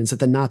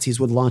the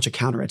Nazis would launch a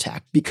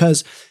counterattack,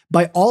 because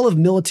by all of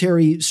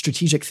military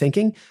strategic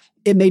thinking,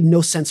 it made no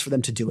sense for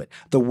them to do it.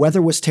 The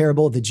weather was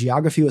terrible. The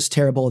geography was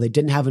terrible. They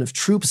didn't have enough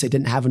troops. They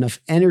didn't have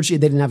enough energy.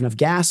 They didn't have enough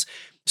gas.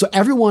 So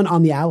everyone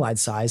on the Allied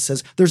side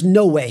says, there's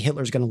no way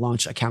Hitler's going to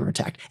launch a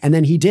counterattack. And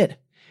then he did.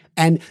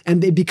 And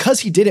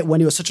because he did it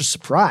when it was such a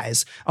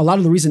surprise, a lot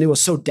of the reason it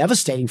was so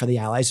devastating for the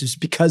Allies is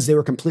because they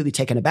were completely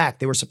taken aback.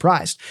 They were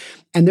surprised.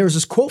 And there was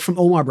this quote from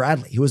Omar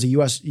Bradley, who was a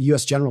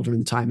U.S. general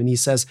during the time. And he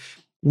says,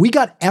 "We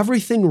got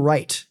everything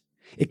right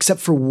except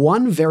for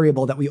one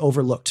variable that we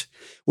overlooked,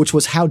 which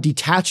was how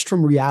detached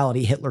from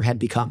reality Hitler had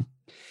become."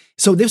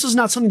 So this is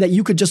not something that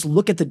you could just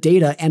look at the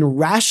data and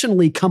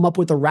rationally come up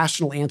with a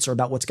rational answer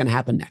about what's going to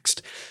happen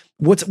next.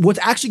 What's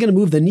actually going to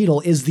move the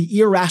needle is the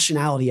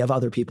irrationality of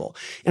other people.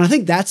 And I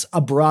think that's a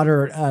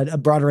broader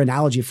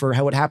analogy for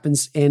how it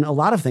happens in a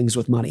lot of things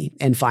with money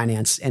and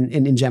finance and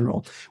in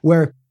general,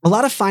 where a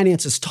lot of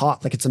finance is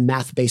taught like it's a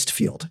math-based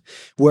field,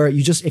 where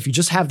if you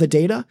just have the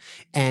data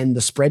and the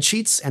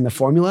spreadsheets and the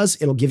formulas,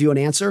 it'll give you an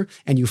answer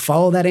and you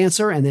follow that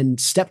answer, and then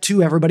step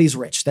 2, everybody's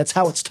rich. That's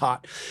how it's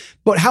taught.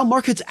 But how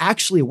markets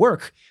actually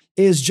work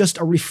is just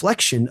a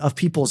reflection of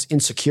people's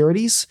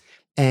insecurities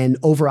and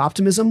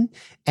over-optimism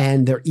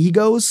and their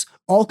egos,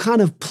 all kind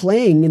of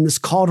playing in this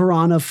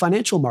cauldron of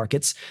financial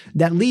markets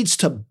that leads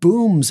to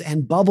booms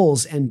and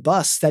bubbles and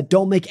busts that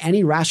don't make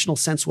any rational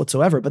sense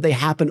whatsoever, but they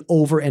happen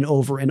over and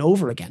over and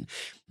over again.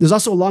 There's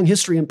also a long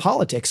history in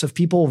politics of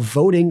people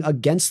voting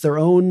against their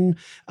own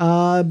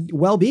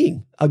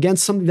well-being,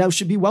 against something that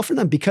should be well for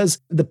them, because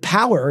the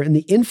power and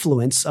the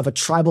influence of a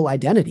tribal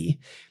identity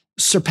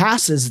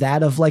surpasses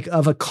that of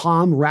a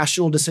calm,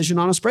 rational decision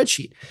on a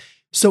spreadsheet.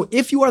 So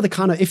if you are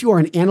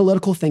an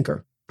analytical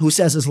thinker who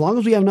says, as long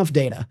as we have enough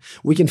data,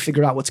 we can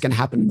figure out what's going to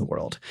happen in the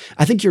world.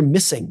 I think you're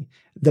missing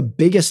the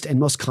biggest and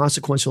most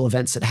consequential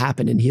events that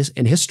happen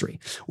in history,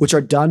 which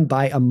are done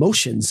by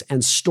emotions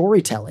and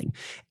storytelling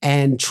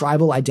and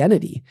tribal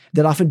identity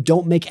that often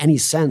don't make any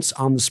sense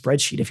on the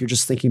spreadsheet if you're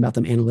just thinking about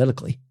them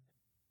analytically.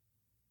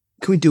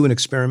 Can we do an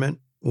experiment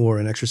or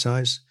an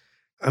exercise?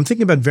 I'm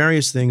thinking about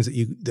various things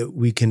that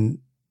we can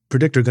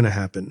predict are going to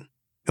happen,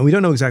 and we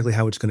don't know exactly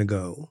how it's going to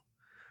go.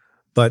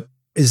 But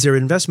is there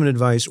investment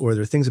advice, or are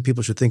there things that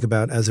people should think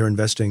about as they're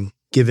investing,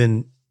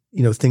 given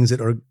things that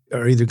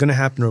are either going to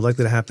happen or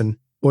likely to happen,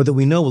 or that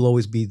we know will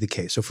always be the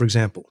case? So, for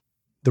example,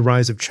 the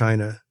rise of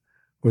China,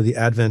 or the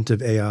advent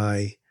of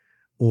AI,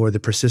 or the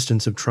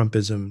persistence of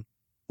Trumpism,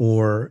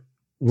 or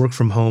work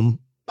from home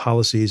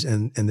policies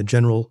and the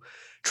general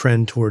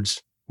trend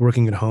towards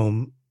working at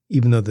home,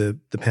 even though the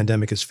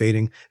pandemic is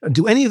fading.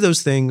 Do any of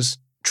those things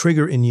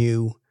trigger in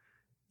you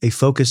a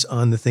focus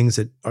on the things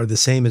that are the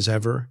same as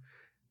ever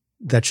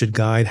that should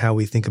guide how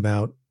we think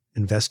about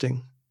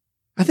investing?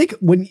 I think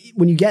when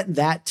you get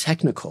that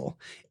technical,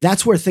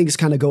 that's where things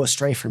kind of go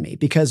astray for me.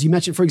 Because you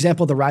mentioned, for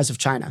example, the rise of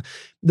China.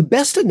 The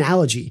best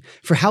analogy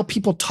for how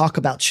people talk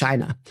about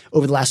China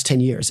over the last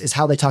 10 years is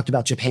how they talked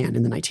about Japan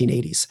in the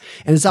 1980s.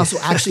 And it's also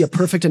actually a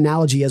perfect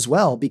analogy as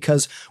well,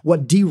 because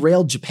what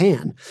derailed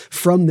Japan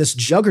from this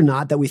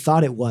juggernaut that we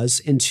thought it was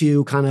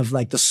into kind of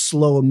like the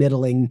slow,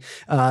 middling,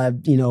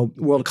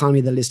 world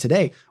economy that it is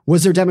today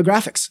was their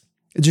demographics.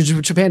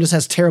 Japan just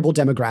has terrible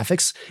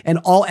demographics, and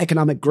all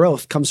economic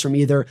growth comes from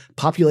either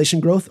population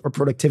growth or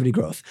productivity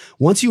growth.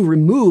 Once you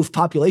remove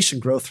population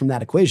growth from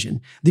that equation,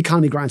 the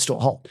economy grinds to a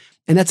halt.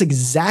 And that's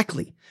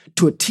exactly,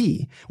 to a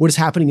T, what is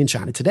happening in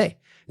China today.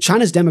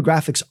 China's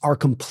demographics are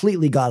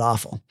completely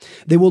god-awful.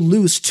 They will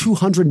lose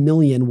 200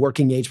 million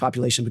working age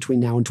population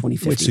between now and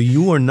 2050. Wait, so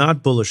you are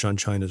not bullish on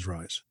China's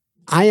rise?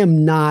 I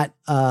am not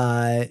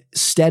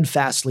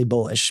steadfastly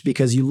bullish,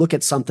 because you look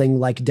at something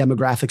like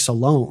demographics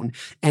alone,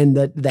 and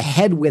the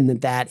headwind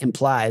that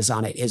implies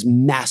on it is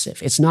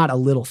massive. It's not a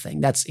little thing.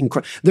 That's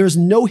incredible. There's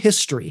no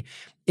history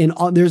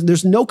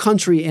there's no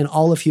country in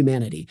all of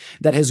humanity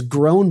that has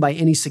grown by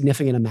any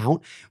significant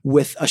amount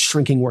with a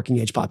shrinking working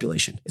age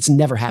population. It's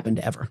never happened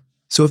ever.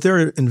 So if there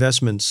are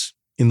investments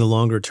in the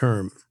longer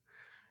term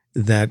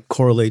that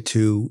correlate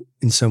to,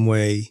 in some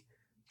way,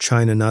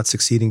 China not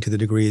succeeding to the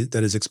degree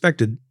that is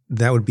expected,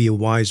 that would be a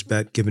wise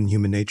bet given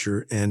human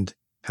nature and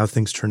how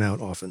things turn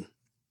out often,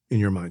 in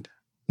your mind.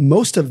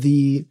 Most of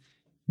the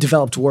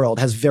developed world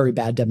has very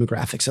bad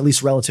demographics, at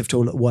least relative to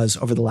what it was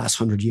over the last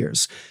 100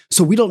 years.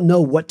 So we don't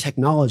know what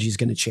technology is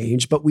going to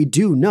change, but we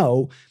do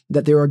know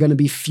that there are going to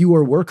be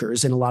fewer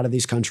workers in a lot of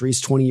these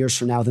countries 20 years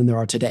from now than there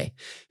are today.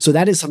 So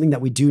that is something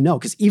that we do know,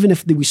 because even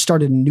if we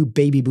started a new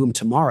baby boom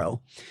tomorrow,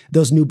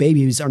 those new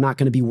babies are not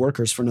going to be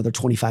workers for another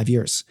 25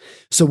 years.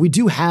 So we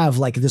do have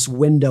like this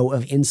window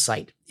of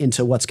insight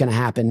into what's going to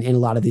happen in a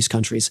lot of these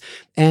countries.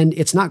 And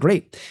it's not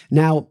great.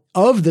 Now,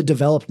 of the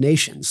developed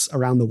nations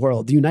around the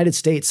world, the United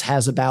States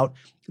has about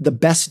the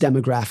best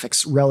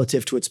demographics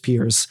relative to its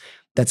peers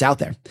that's out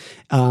there.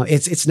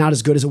 It's not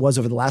as good as it was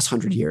over the last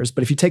 100 years,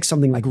 but if you take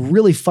something like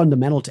really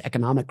fundamental to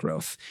economic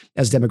growth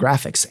as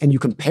demographics and you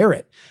compare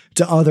it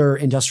to other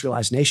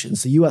industrialized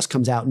nations, the US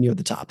comes out near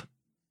the top.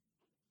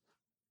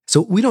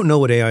 So we don't know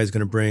what AI is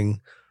going to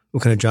bring,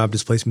 what kind of job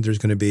displacement there's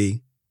going to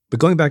be. But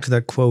going back to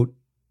that quote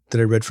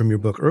that I read from your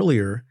book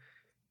earlier,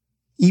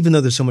 even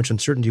though there's so much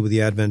uncertainty with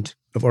the advent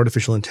of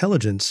artificial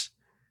intelligence,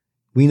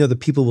 we know that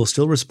people will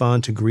still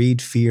respond to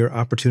greed, fear,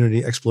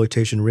 opportunity,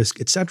 exploitation,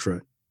 risk,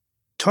 etc.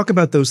 Talk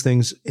about those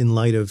things in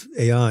light of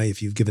AI,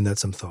 if you've given that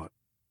some thought.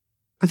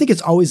 I think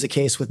it's always the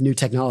case with new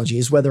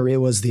technologies, whether it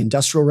was the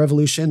Industrial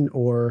Revolution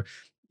or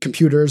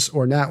computers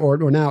or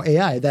now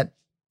AI, that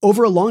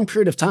over a long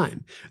period of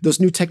time, those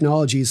new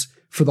technologies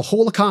for the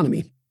whole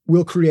economy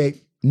will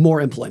create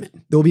more employment.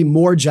 There will be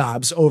more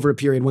jobs over a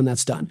period when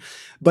that's done.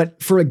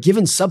 But for a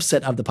given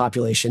subset of the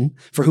population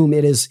for whom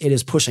it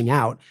is pushing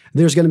out,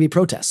 there's going to be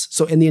protests.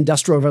 So in the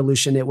Industrial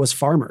Revolution, it was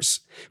farmers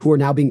who are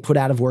now being put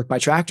out of work by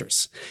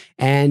tractors.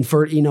 And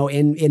for, in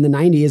the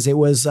 90s, it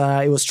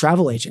was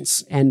travel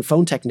agents and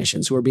phone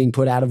technicians who are being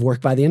put out of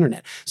work by the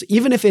internet. So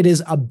even if it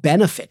is a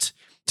benefit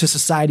to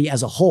society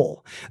as a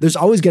whole, there's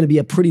always going to be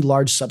a pretty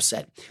large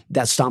subset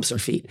that stomps their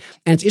feet.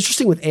 And it's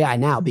interesting with AI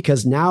now,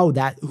 because now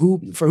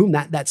for whom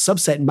that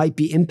subset might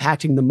be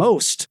impacting the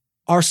most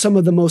are some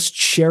of the most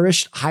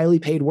cherished, highly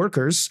paid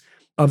workers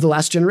of the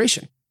last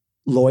generation.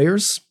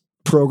 Lawyers,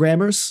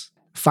 programmers,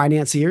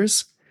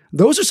 financiers.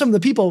 Those are some of the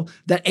people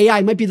that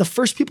AI might be the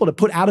first people to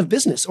put out of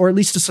business, or at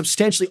least to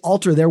substantially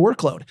alter their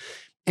workload.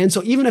 And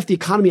so even if the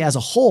economy as a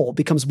whole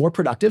becomes more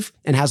productive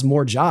and has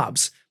more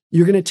jobs,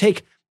 you're going to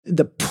take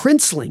the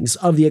princelings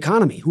of the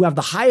economy who have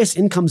the highest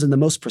incomes and the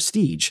most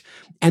prestige.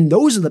 And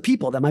those are the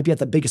people that might be at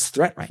the biggest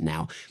threat right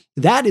now.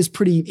 That is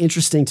pretty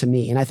interesting to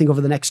me. And I think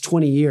over the next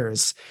 20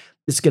 years,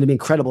 it's going to be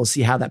incredible to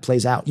see how that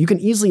plays out. You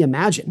can easily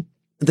imagine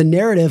the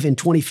narrative in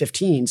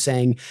 2015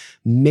 saying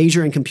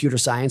major in computer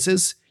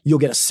sciences, you'll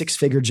get a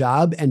 6-figure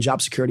job and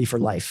job security for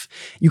life.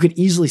 You could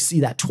easily see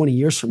that 20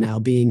 years from now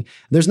being,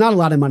 there's not a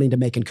lot of money to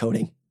make in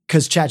coding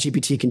because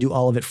ChatGPT can do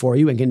all of it for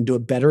you and can do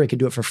it better. It can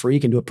do it for free.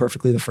 It can do it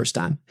perfectly the first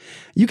time.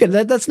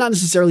 That's not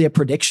necessarily a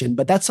prediction,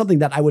 but that's something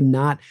that I would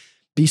not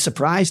be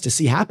surprised to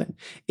see happen,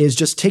 is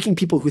just taking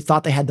people who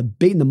thought they had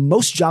the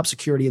most job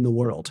security in the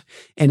world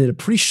and in a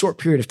pretty short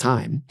period of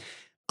time,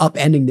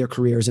 upending their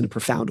careers in a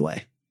profound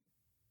way.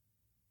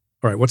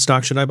 All right, what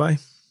stock should I buy?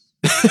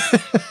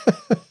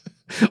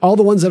 All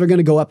the ones that are going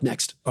to go up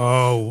next.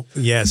 Oh,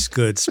 yes,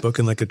 good.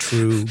 Spoken like a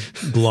true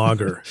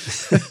blogger.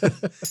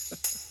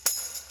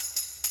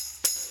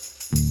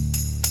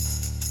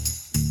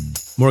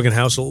 Morgan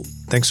Housel,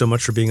 thanks so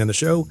much for being on the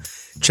show.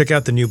 Check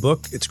out the new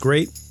book. It's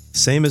great.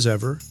 Same as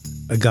ever,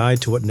 a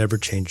guide to what never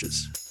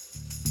changes.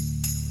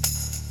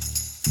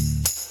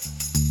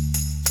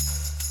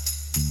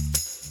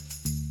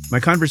 My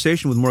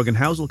conversation with Morgan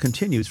Housel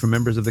continues for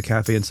members of the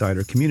Cafe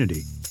Insider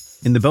community.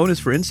 In the bonus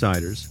for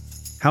insiders,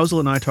 Housel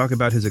and I talk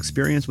about his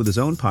experience with his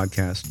own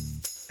podcast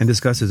and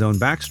discuss his own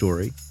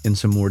backstory in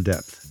some more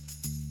depth.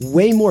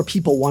 Way more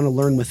people want to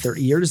learn with their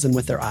ears than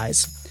with their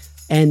eyes.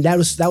 And that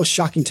was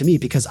shocking to me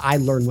because I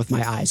learn with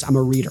my eyes. I'm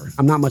a reader.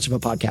 I'm not much of a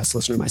podcast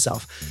listener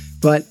myself.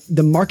 But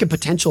the market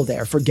potential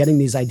there for getting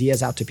these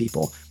ideas out to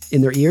people in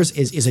their ears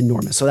is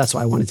enormous. So that's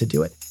why I wanted to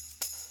do it.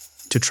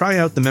 To try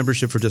out the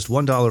membership for just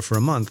 $1 for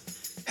a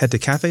month, head to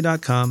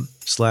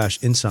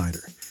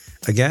cafe.com/insider.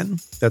 Again,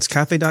 that's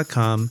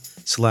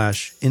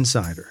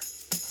cafe.com/insider.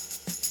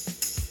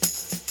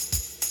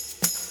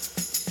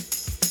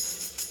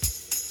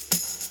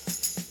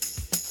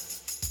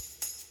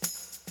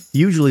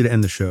 Usually to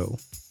end the show,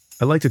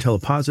 I like to tell a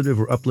positive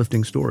or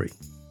uplifting story,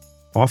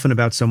 often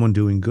about someone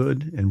doing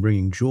good and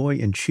bringing joy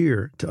and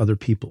cheer to other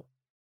people.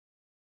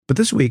 But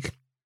this week,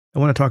 I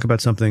want to talk about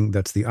something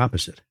that's the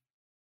opposite.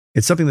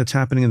 It's something that's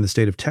happening in the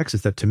state of Texas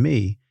that to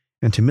me,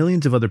 and to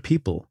millions of other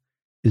people,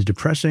 is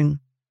depressing,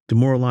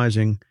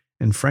 demoralizing,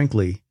 and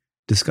frankly,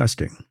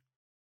 disgusting.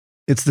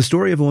 It's the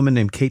story of a woman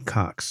named Kate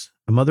Cox,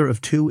 a mother of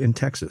 2 in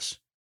Texas.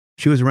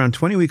 She was around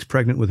 20 weeks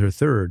pregnant with her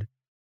third,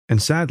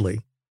 and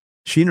sadly,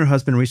 she and her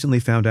husband recently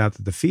found out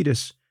that the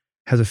fetus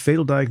has a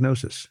fatal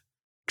diagnosis,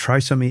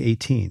 trisomy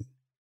 18.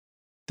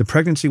 The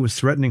pregnancy was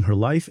threatening her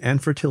life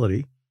and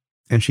fertility,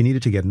 and she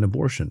needed to get an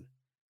abortion.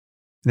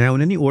 Now,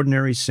 in any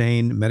ordinary,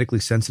 sane, medically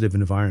sensitive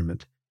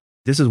environment,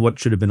 this is what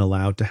should have been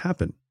allowed to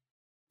happen.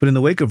 But in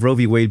the wake of Roe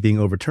v. Wade being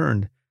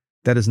overturned,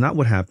 that is not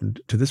what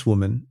happened to this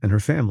woman and her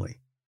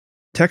family.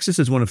 Texas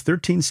is one of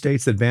 13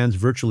 states that bans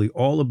virtually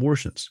all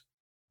abortions.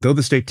 Though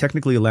the state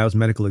technically allows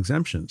medical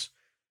exemptions,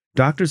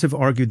 doctors have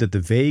argued that the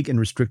vague and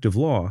restrictive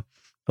law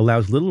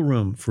allows little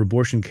room for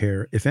abortion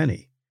care, if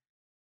any.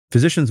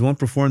 Physicians won't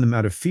perform them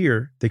out of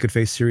fear they could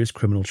face serious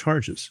criminal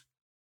charges.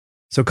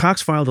 So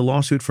Cox filed a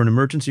lawsuit for an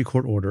emergency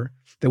court order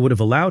that would have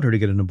allowed her to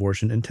get an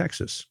abortion in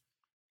Texas.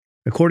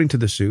 According to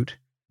the suit,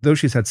 though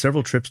she's had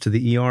several trips to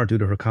the ER due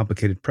to her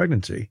complicated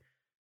pregnancy,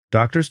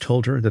 doctors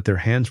told her that their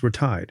hands were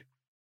tied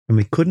and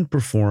we couldn't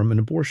perform an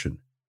abortion.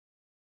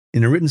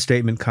 In a written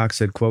statement, Cox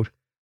said, quote,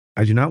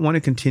 "I do not want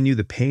to continue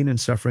the pain and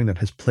suffering that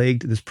has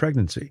plagued this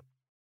pregnancy.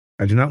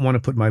 I do not want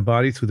to put my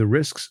body through the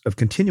risks of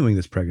continuing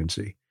this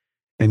pregnancy."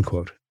 End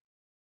quote.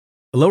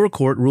 A lower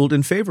court ruled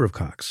in favor of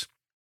Cox,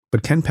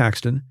 but Ken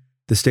Paxton,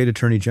 the state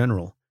attorney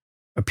general,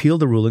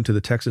 appealed the ruling to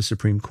the Texas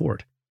Supreme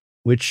Court,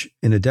 which,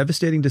 in a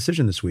devastating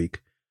decision this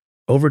week,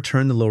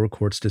 overturned the lower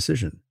court's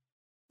decision.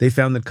 They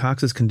found that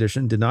Cox's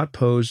condition did not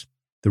pose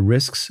the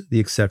risks the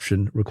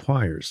exception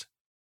requires.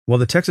 While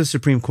the Texas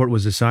Supreme Court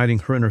was deciding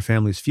her and her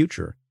family's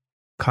future,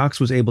 Cox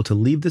was able to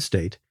leave the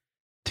state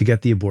to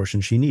get the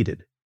abortion she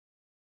needed.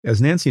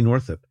 As Nancy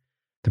Northup,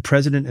 the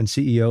president and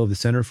CEO of the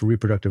Center for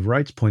Reproductive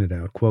Rights, pointed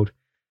out, quote,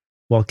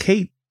 "While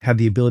Kate had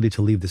the ability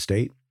to leave the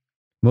state,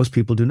 most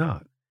people do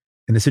not.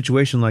 And a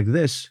situation like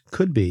this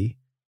could be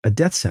a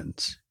death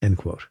sentence," end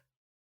quote.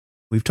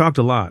 We've talked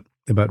a lot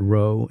about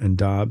Roe and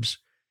Dobbs,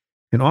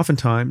 and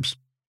oftentimes,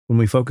 when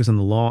we focus on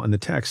the law and the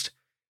text,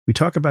 we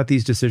talk about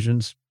these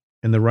decisions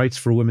and the rights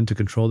for women to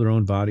control their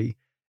own body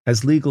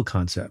as legal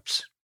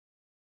concepts.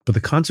 But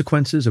the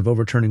consequences of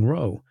overturning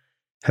Roe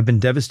have been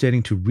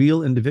devastating to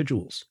real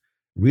individuals,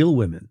 real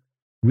women,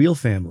 real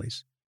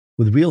families,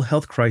 with real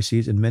health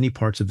crises in many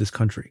parts of this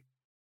country.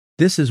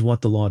 This is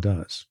what the law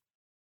does.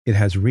 It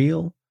has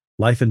real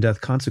life and death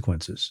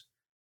consequences,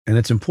 and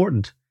it's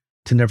important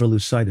to never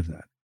lose sight of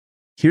that.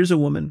 Here's a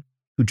woman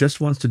who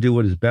just wants to do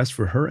what is best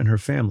for her and her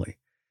family,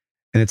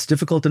 and it's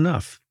difficult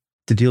enough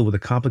to deal with a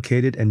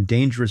complicated and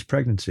dangerous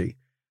pregnancy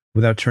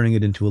without turning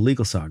it into a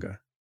legal saga.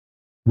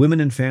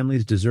 Women and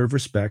families deserve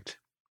respect,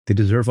 they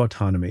deserve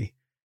autonomy,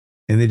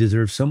 and they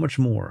deserve so much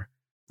more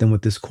than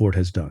what this court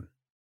has done.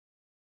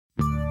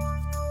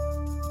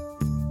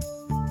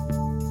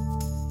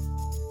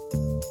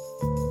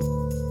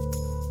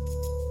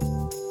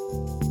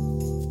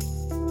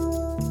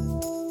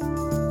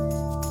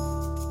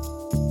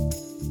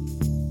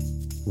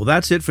 Well,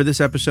 that's it for this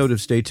episode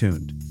of Stay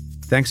Tuned.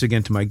 Thanks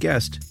again to my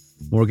guest,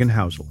 Morgan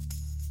Housel.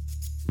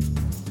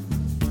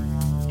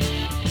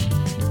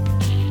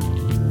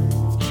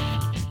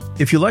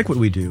 If you like what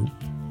we do,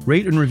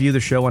 rate and review the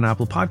show on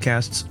Apple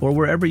Podcasts or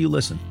wherever you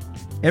listen.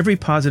 Every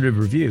positive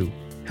review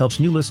helps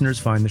new listeners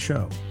find the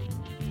show.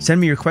 Send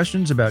me your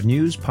questions about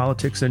news,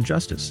 politics, and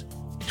justice.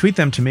 Tweet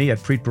them to me at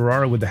Preet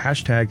Bharara with the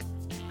hashtag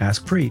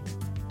AskPreet.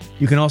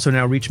 You can also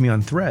now reach me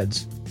on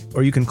Threads,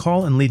 or you can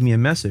call and leave me a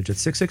message at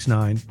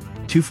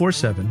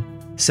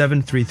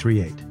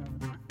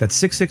 669-247-7338.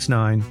 That's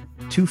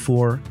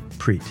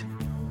 669-24-PREET.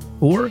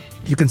 Or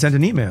you can send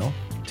an email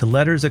to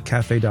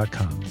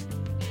letters@cafe.com.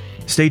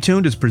 Stay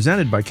Tuned is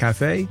presented by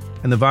Cafe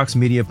and the Vox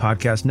Media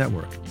Podcast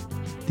Network.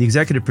 The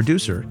executive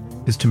producer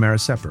is Tamara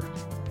Sepper.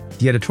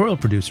 The editorial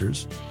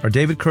producers are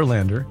David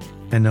Kurlander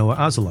and Noah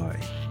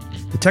Azulai.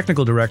 The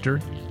technical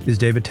director is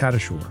David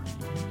Tadashore.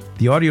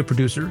 The audio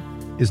producer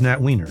is Nat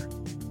Weiner.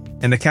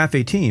 And the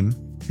Cafe team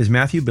is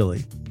Matthew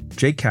Billy,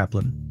 Jake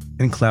Kaplan,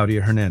 and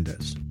Claudia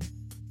Hernandez.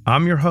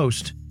 I'm your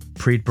host,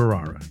 Preet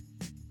Bharara.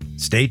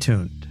 Stay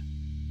tuned.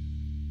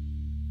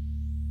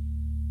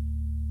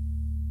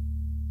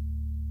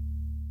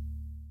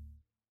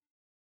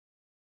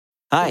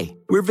 Hi,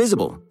 we're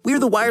Visible. We're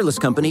the wireless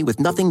company with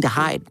nothing to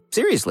hide.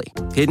 Seriously.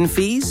 Hidden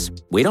fees?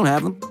 We don't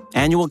have them.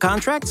 Annual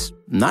contracts?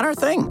 Not our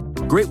thing.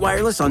 Great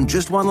wireless on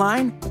just one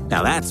line?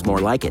 Now that's more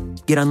like it.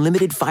 Get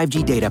unlimited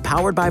 5G data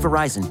powered by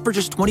Verizon for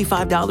just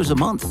 $25 a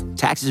month.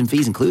 Taxes and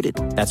fees included.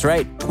 That's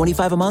right,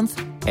 $25 a month,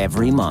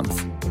 every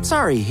month.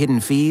 Sorry, hidden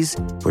fees.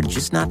 We're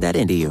just not that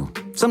into you.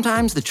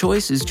 Sometimes the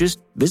choice is just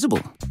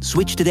Visible.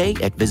 Switch today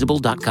at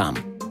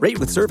Visible.com. Rate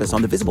with service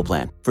on the Visible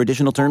plan. For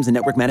additional terms and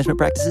network management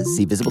practices,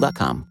 see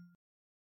Visible.com.